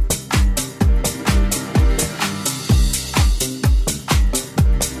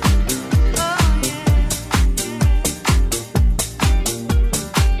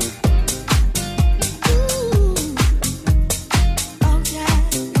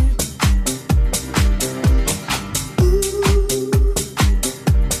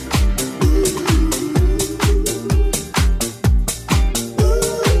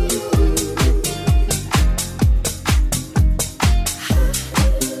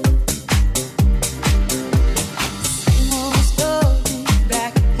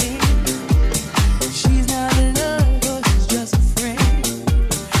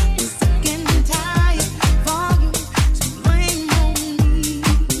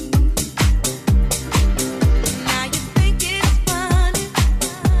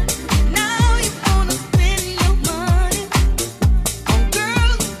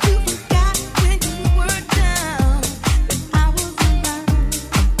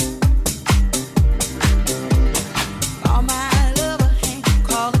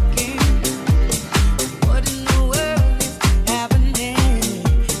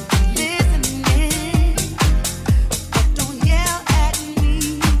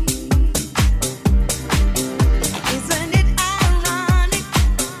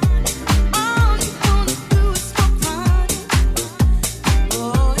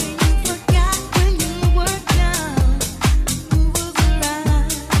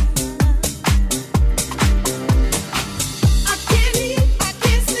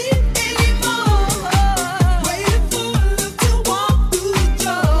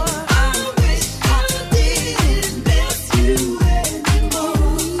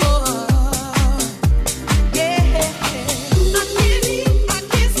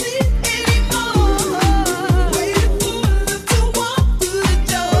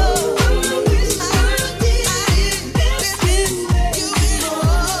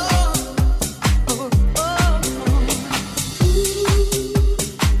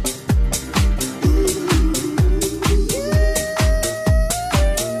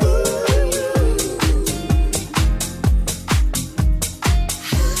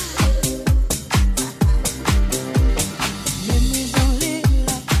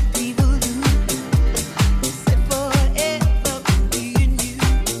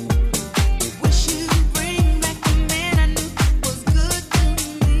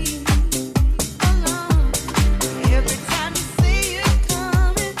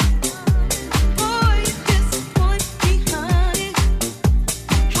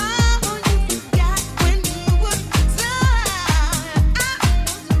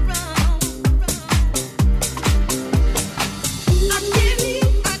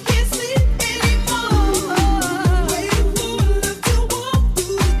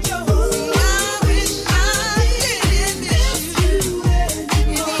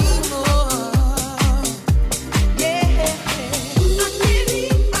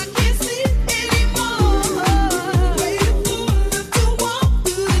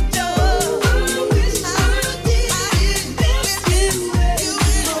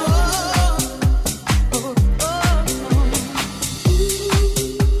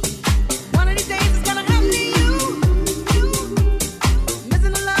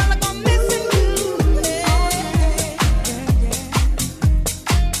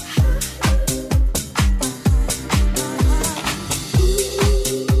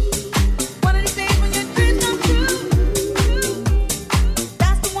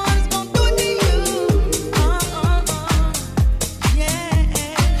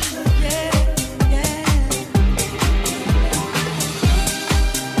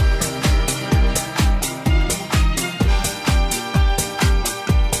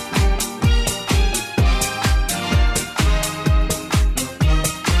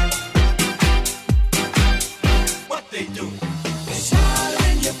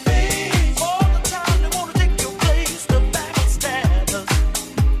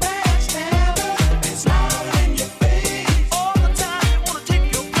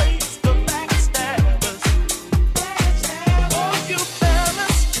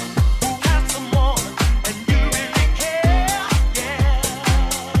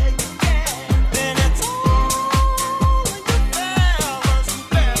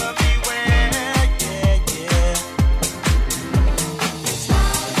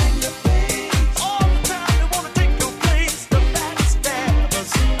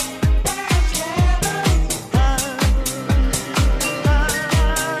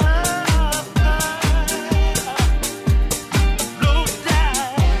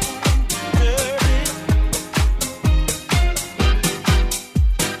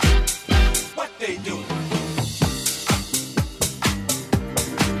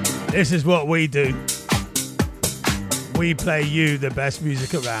 This is what we do. We play you the best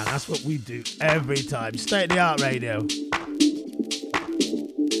music around. That's what we do every time. State of the Art Radio.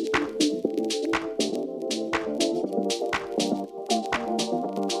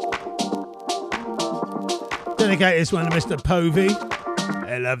 Dedicate this one to Mr. Povey.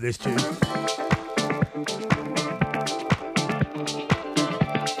 I love this tune.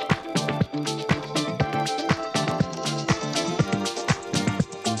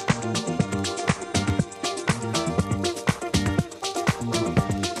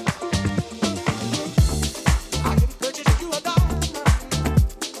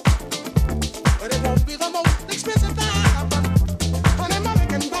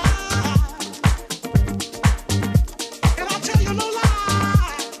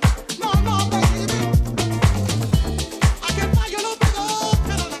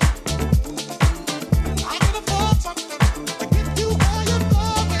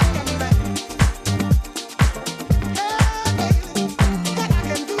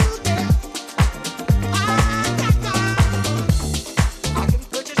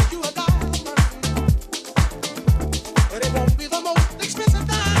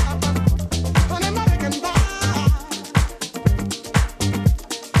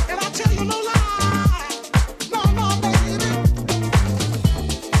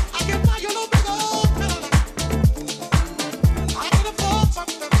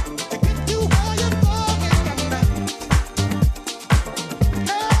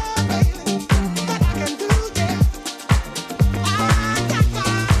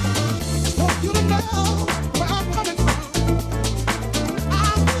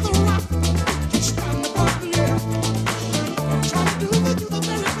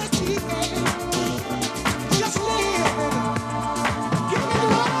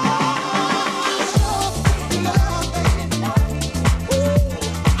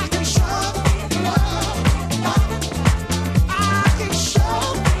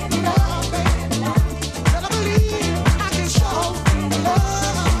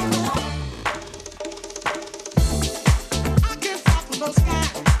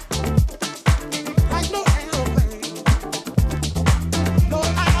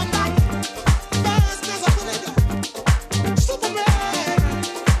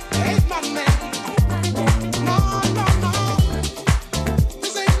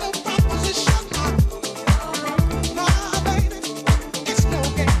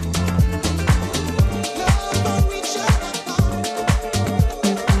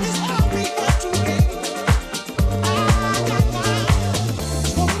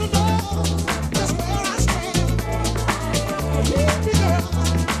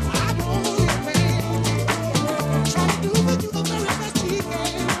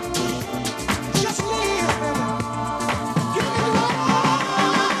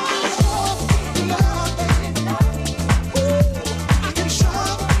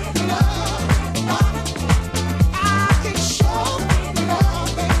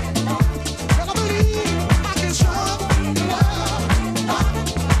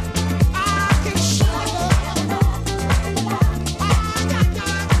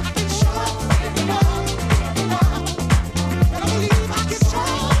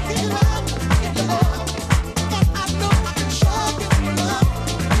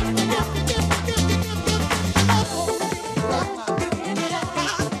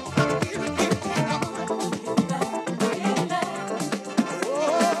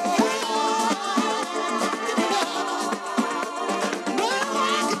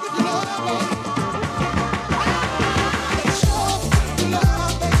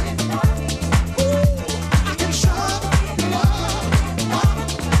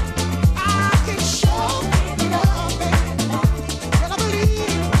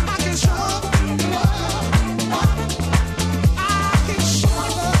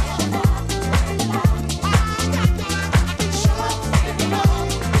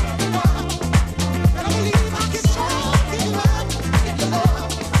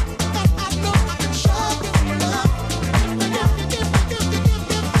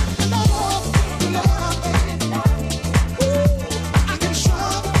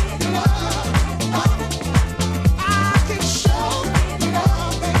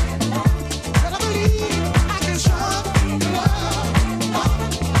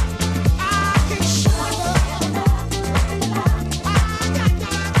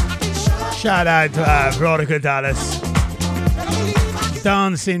 Shout out to Veronica Dallas.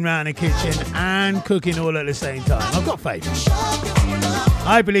 Dancing around the kitchen and cooking all at the same time. I've got faith.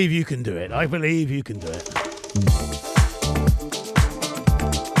 I believe you can do it. I believe you can do it.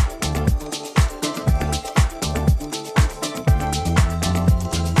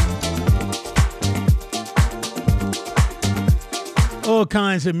 All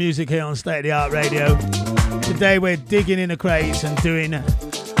kinds of music here on State of the Art Radio. Today we're digging in the crates and doing a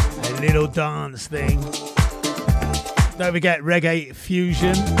little dance thing. Don't forget reggae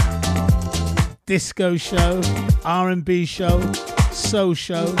fusion, disco show, R&B show, soul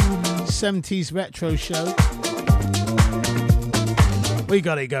show, 70s retro show. We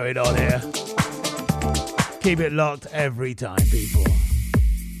got it going on here. Keep it locked every time, people.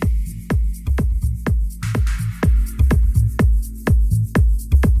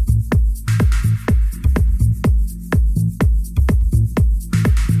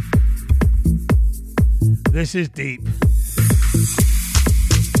 This is deep.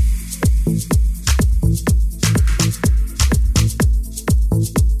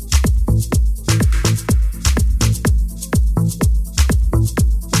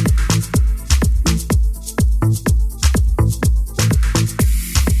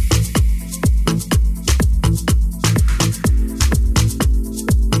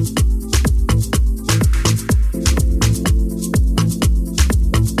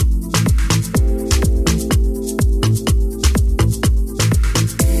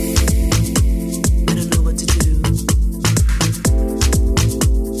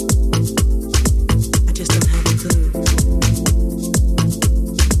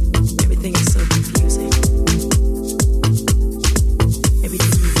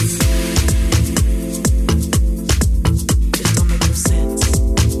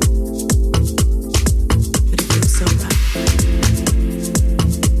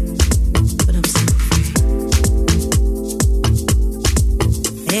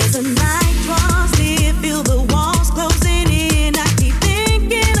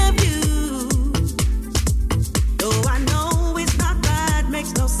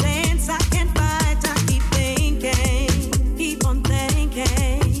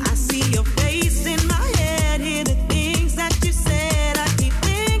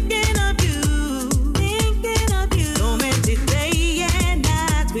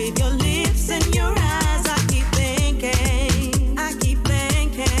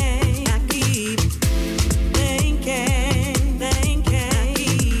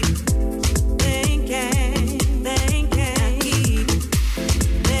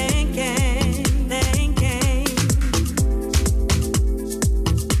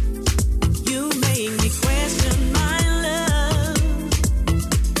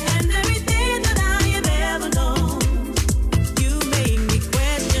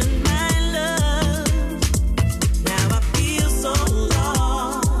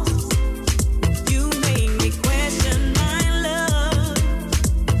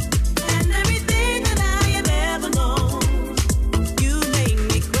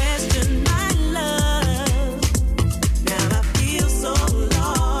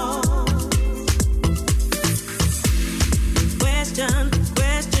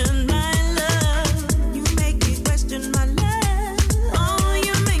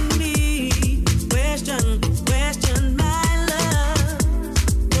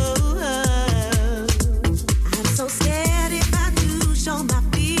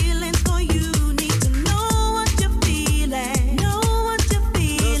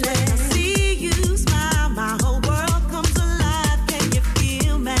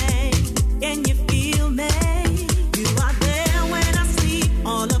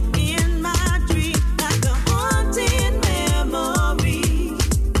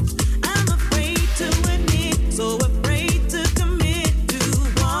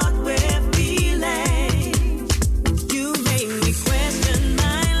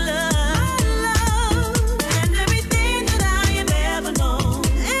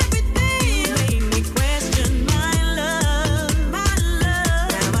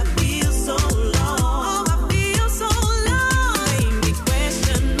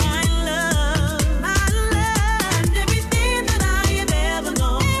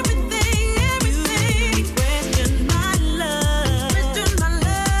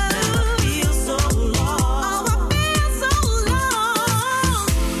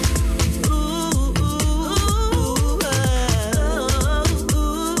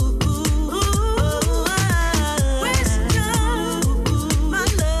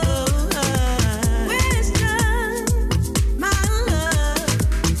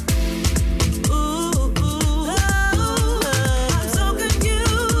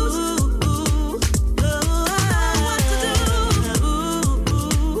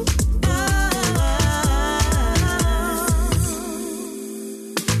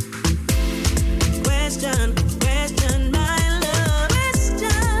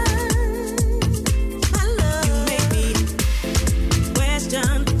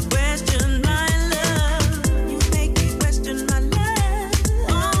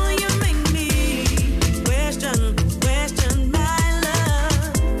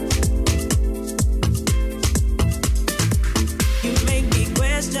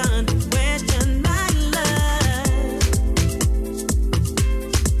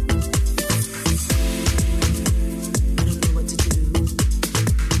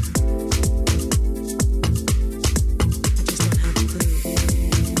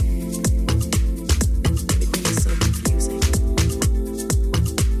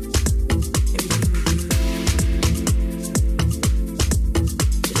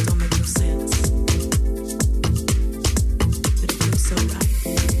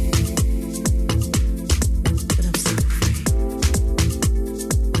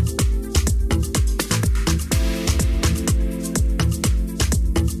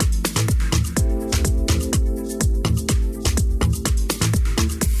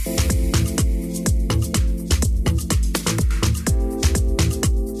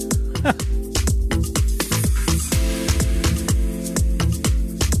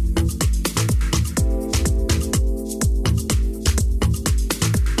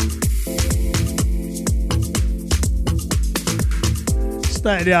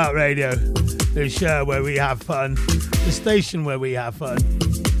 State of the Art Radio, the show where we have fun, the station where we have fun.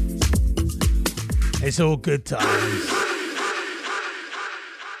 It's all good times.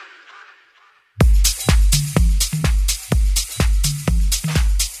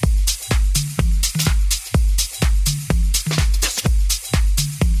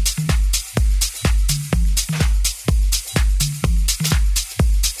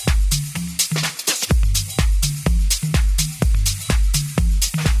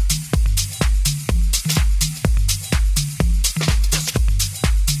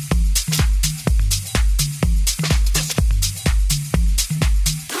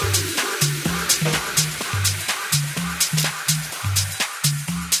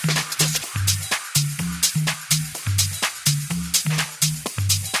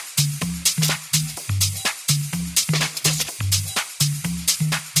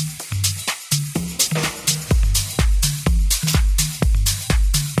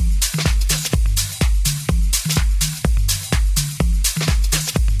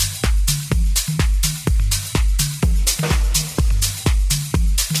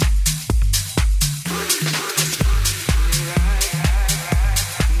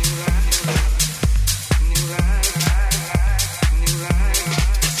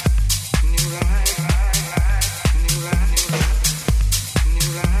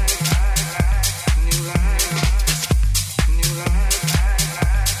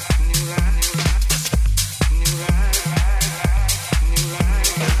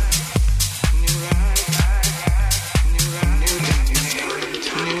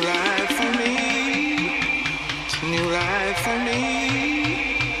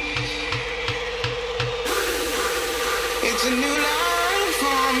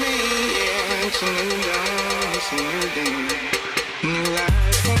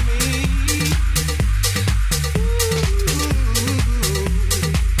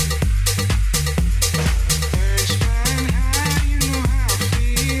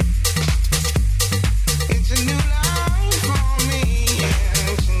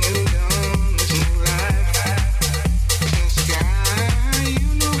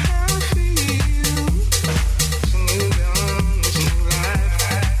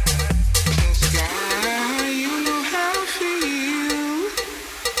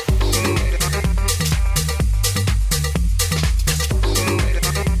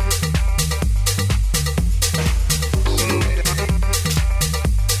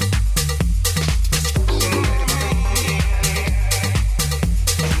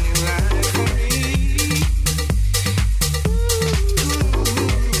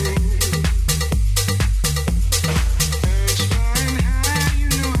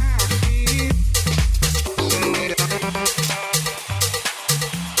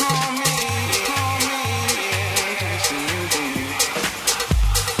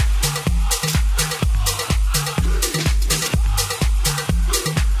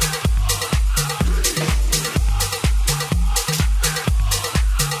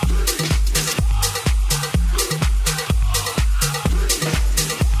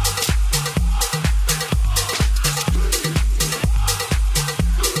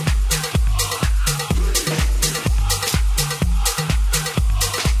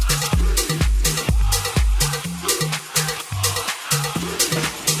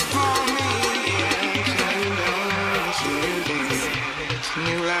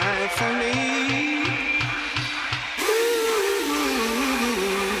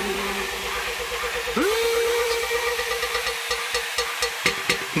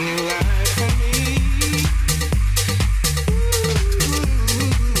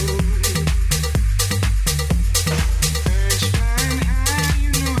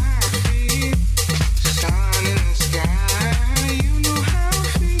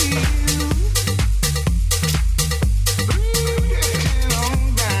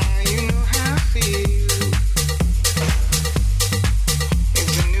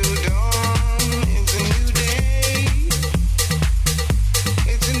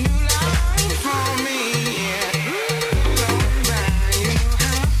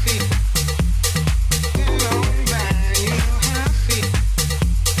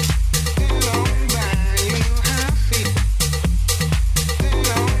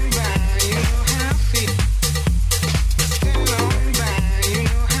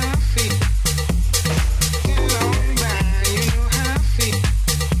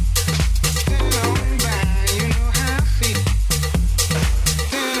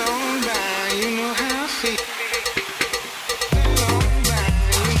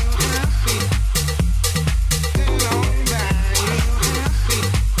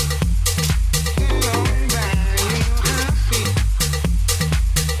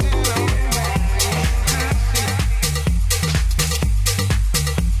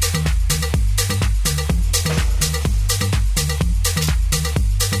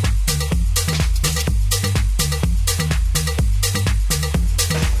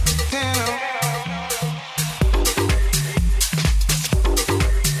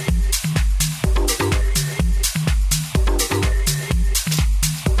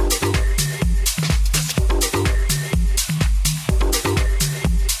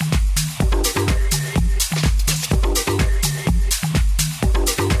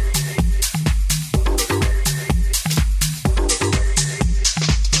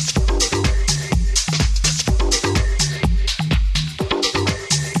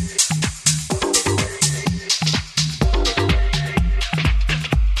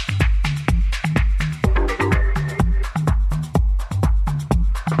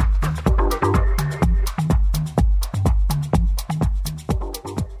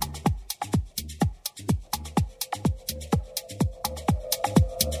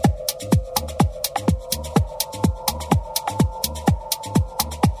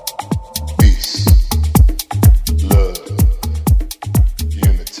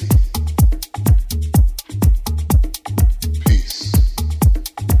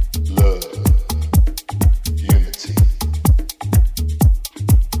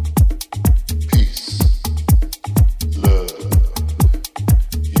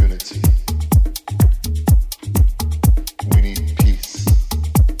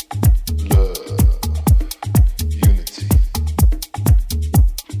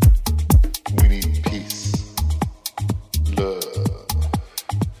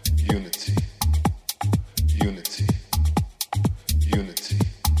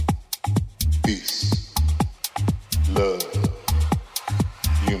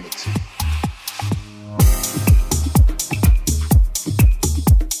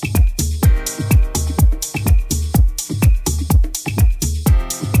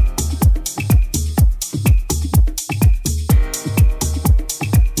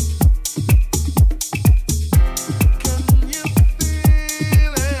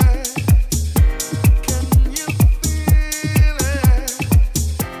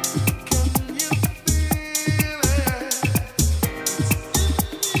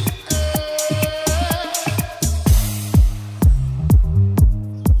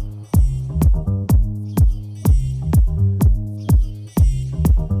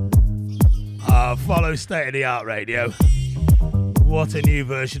 State of the Art Radio. What a new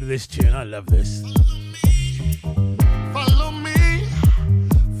version of this tune. I love this. Follow me,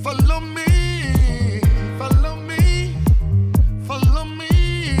 follow me, follow me, follow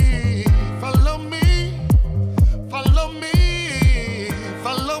me, follow me, follow me,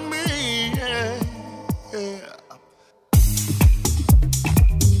 follow me, yeah, yeah.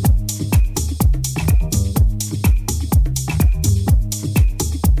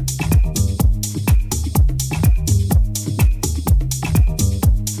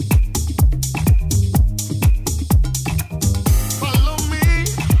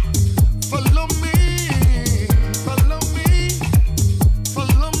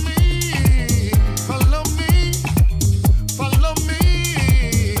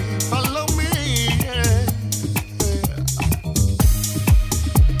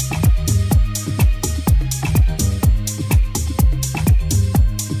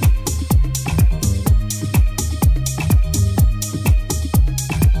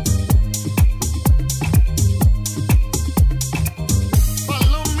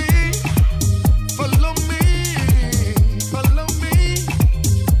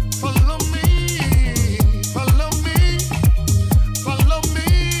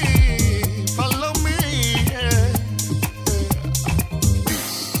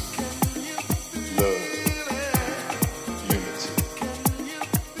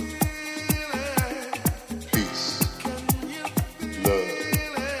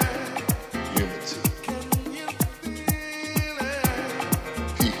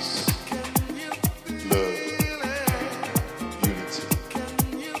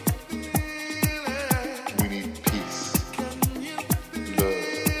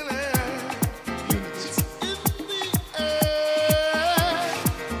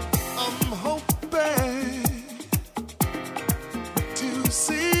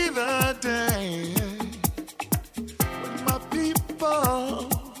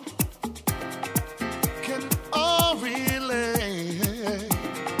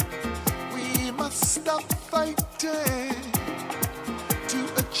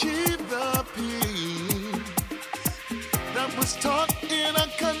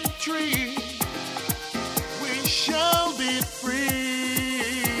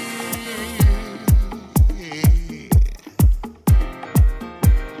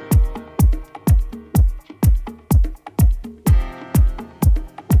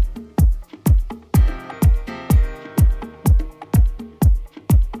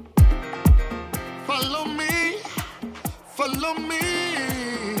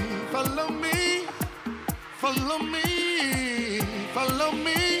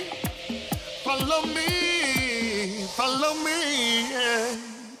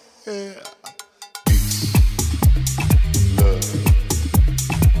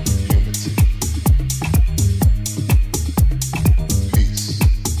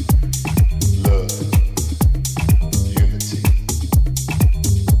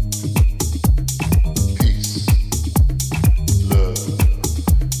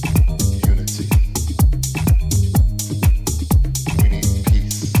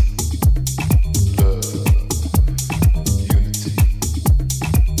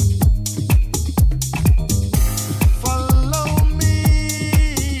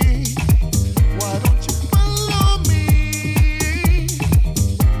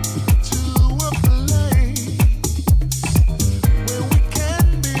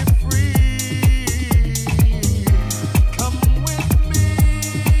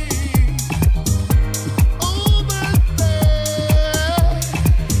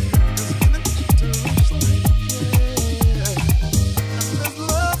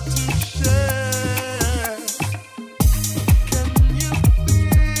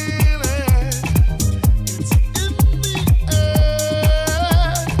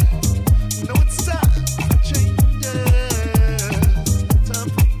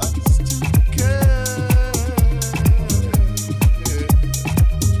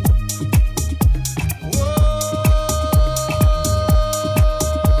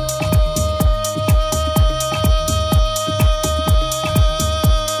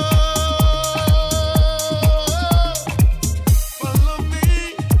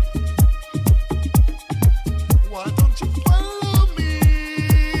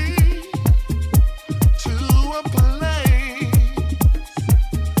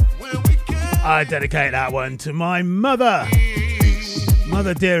 I dedicate that one to my mother.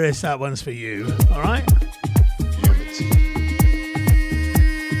 Mother dearest, that one's for you. All right?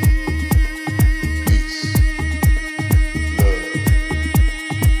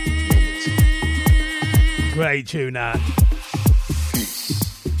 Great tune, that.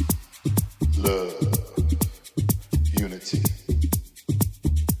 Peace, love, unity.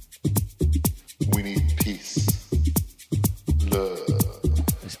 We need peace, love.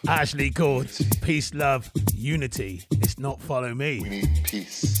 It's actually called Peace, Love, Unity. It's not Follow Me. We need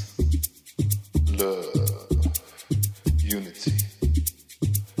peace, love, unity,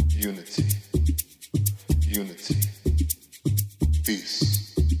 unity, unity.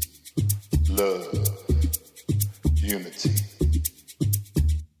 Peace, love. Unity.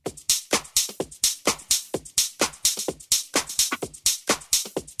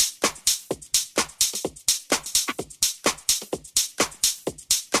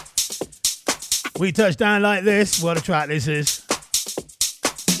 We touch down like this. What a track this is.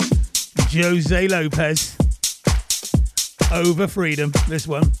 Jose Lopez. Over Freedom. This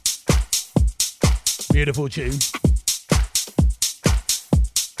one. Beautiful tune.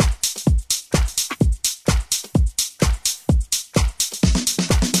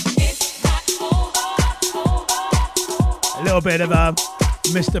 A little bit of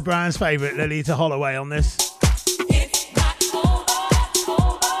Mr. Brown's favourite, Lolita Holloway, on this.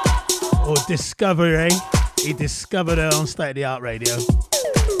 Or Discovery. He discovered her on State of the Art Radio.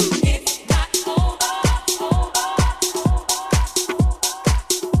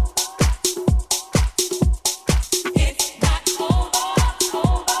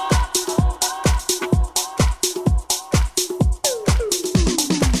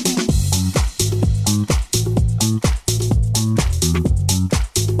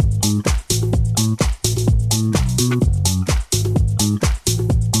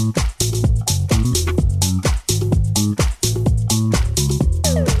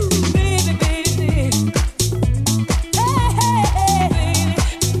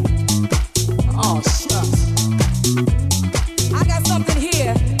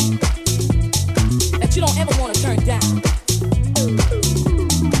 I don't want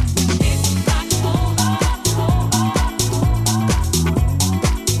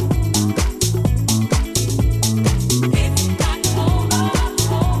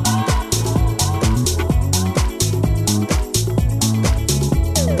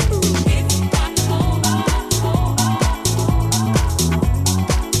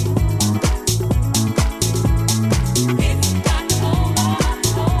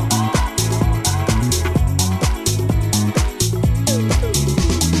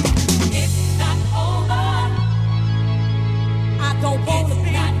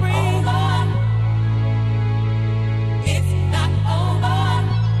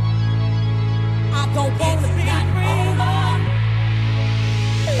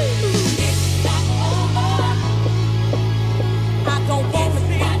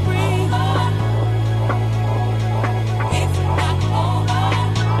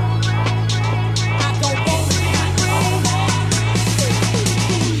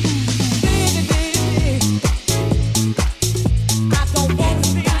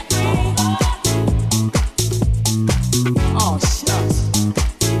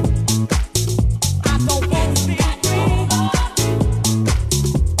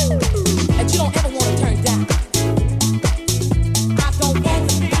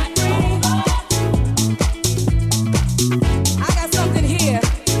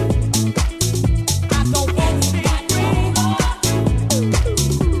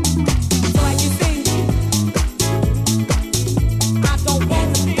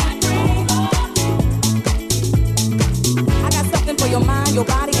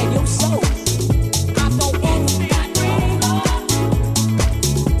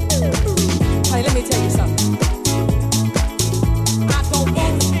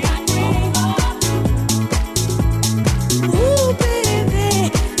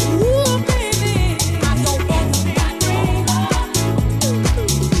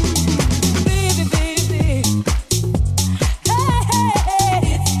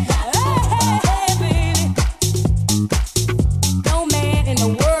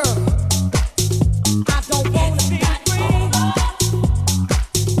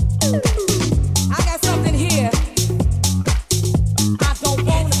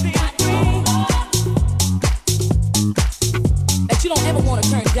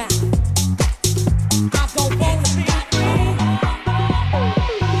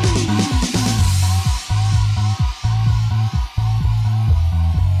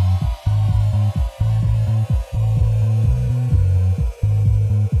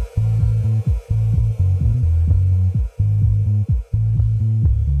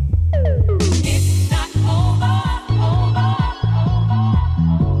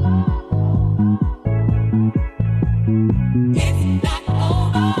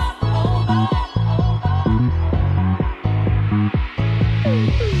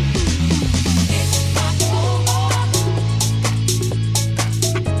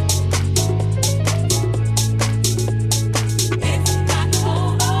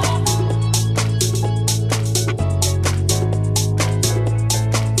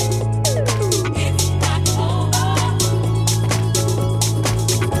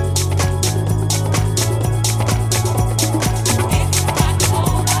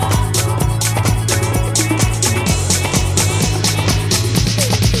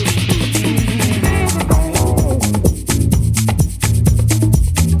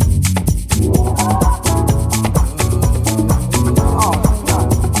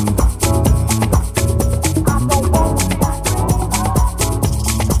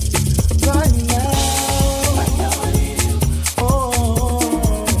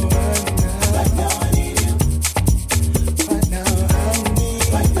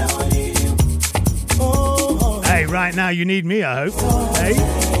Right Now You Need Me, I hope. Hey?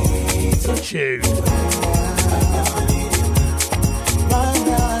 Tune.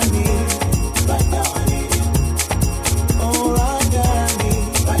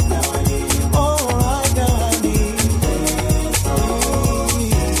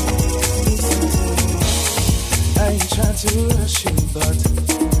 To rush you, but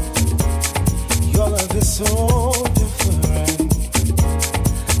your love is so different.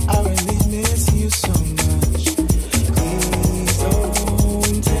 I really miss you so much. Please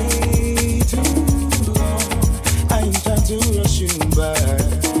don't take too long. I ain't trying to rush you back.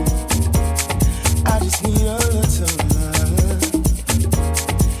 I just need a little love.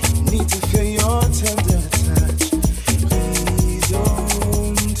 Need to feel your tender touch. Please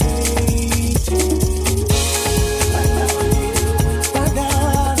don't take too long.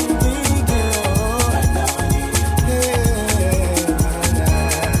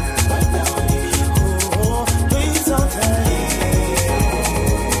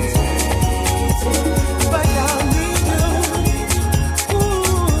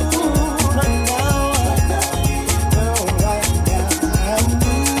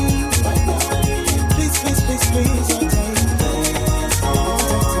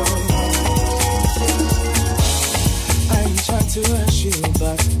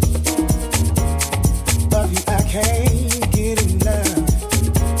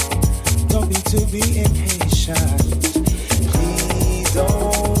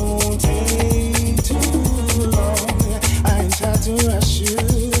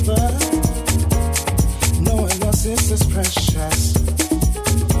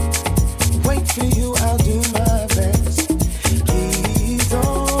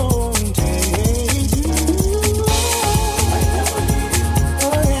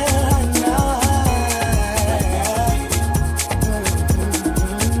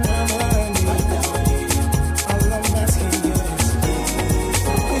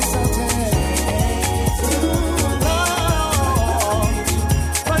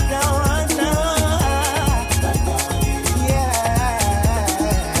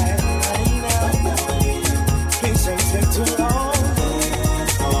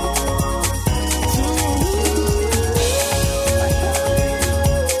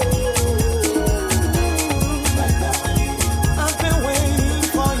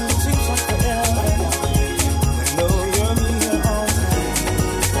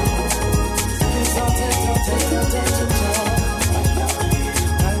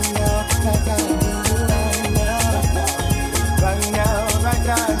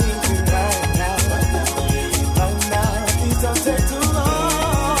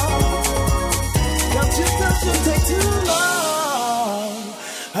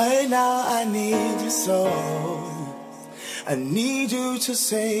 I need you to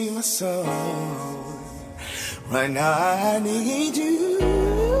save my soul. Right now I need you.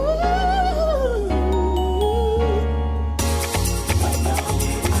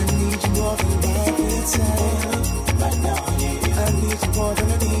 I need you more than life itself. I need you more than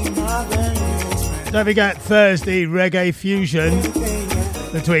I need my veins. Don't forget Thursday Reggae Fusion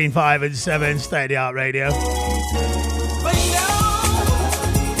between 5 and 7, State of the Art Radio.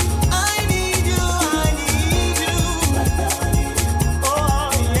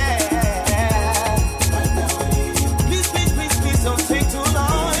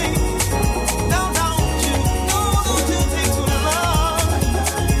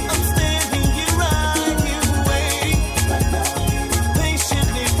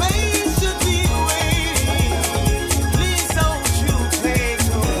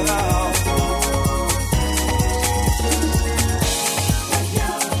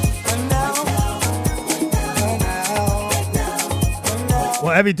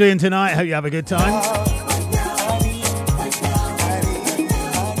 Whatever you're doing tonight, hope you have a good time.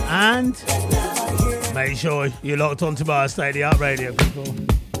 And make sure you're locked on to my State of the Art Radio, people.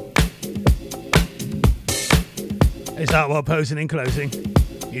 It's Artworld posing in closing.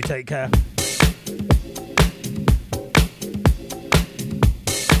 You take care.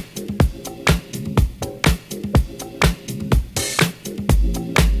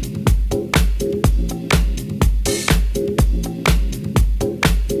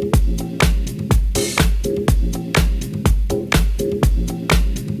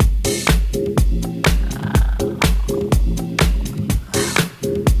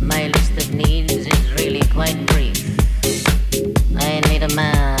 Quite brief. I need a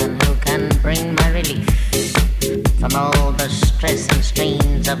man who can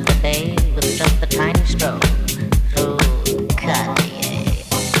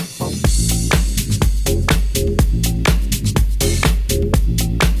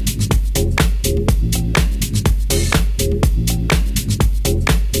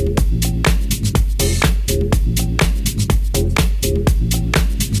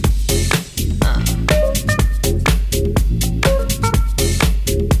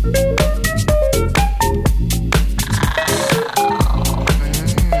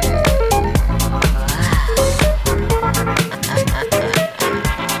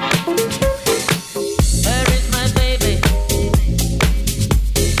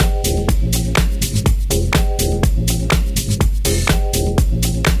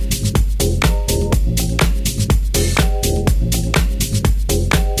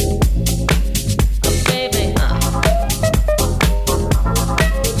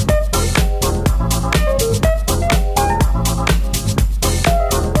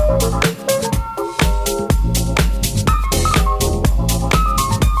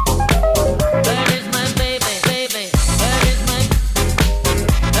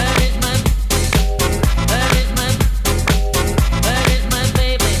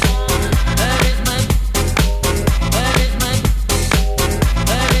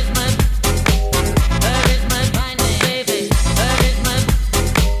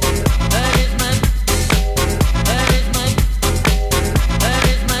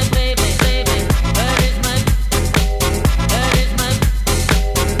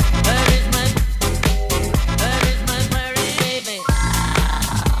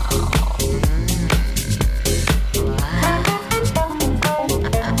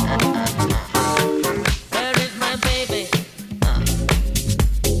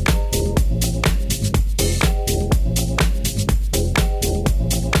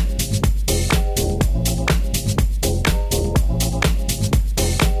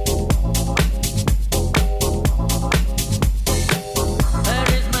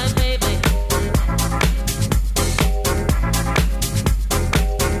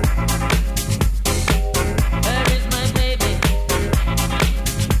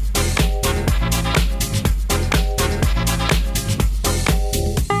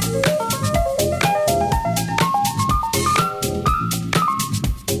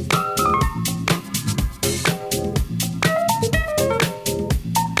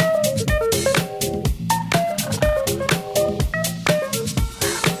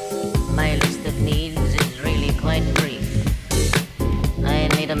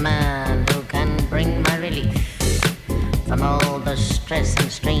express himself.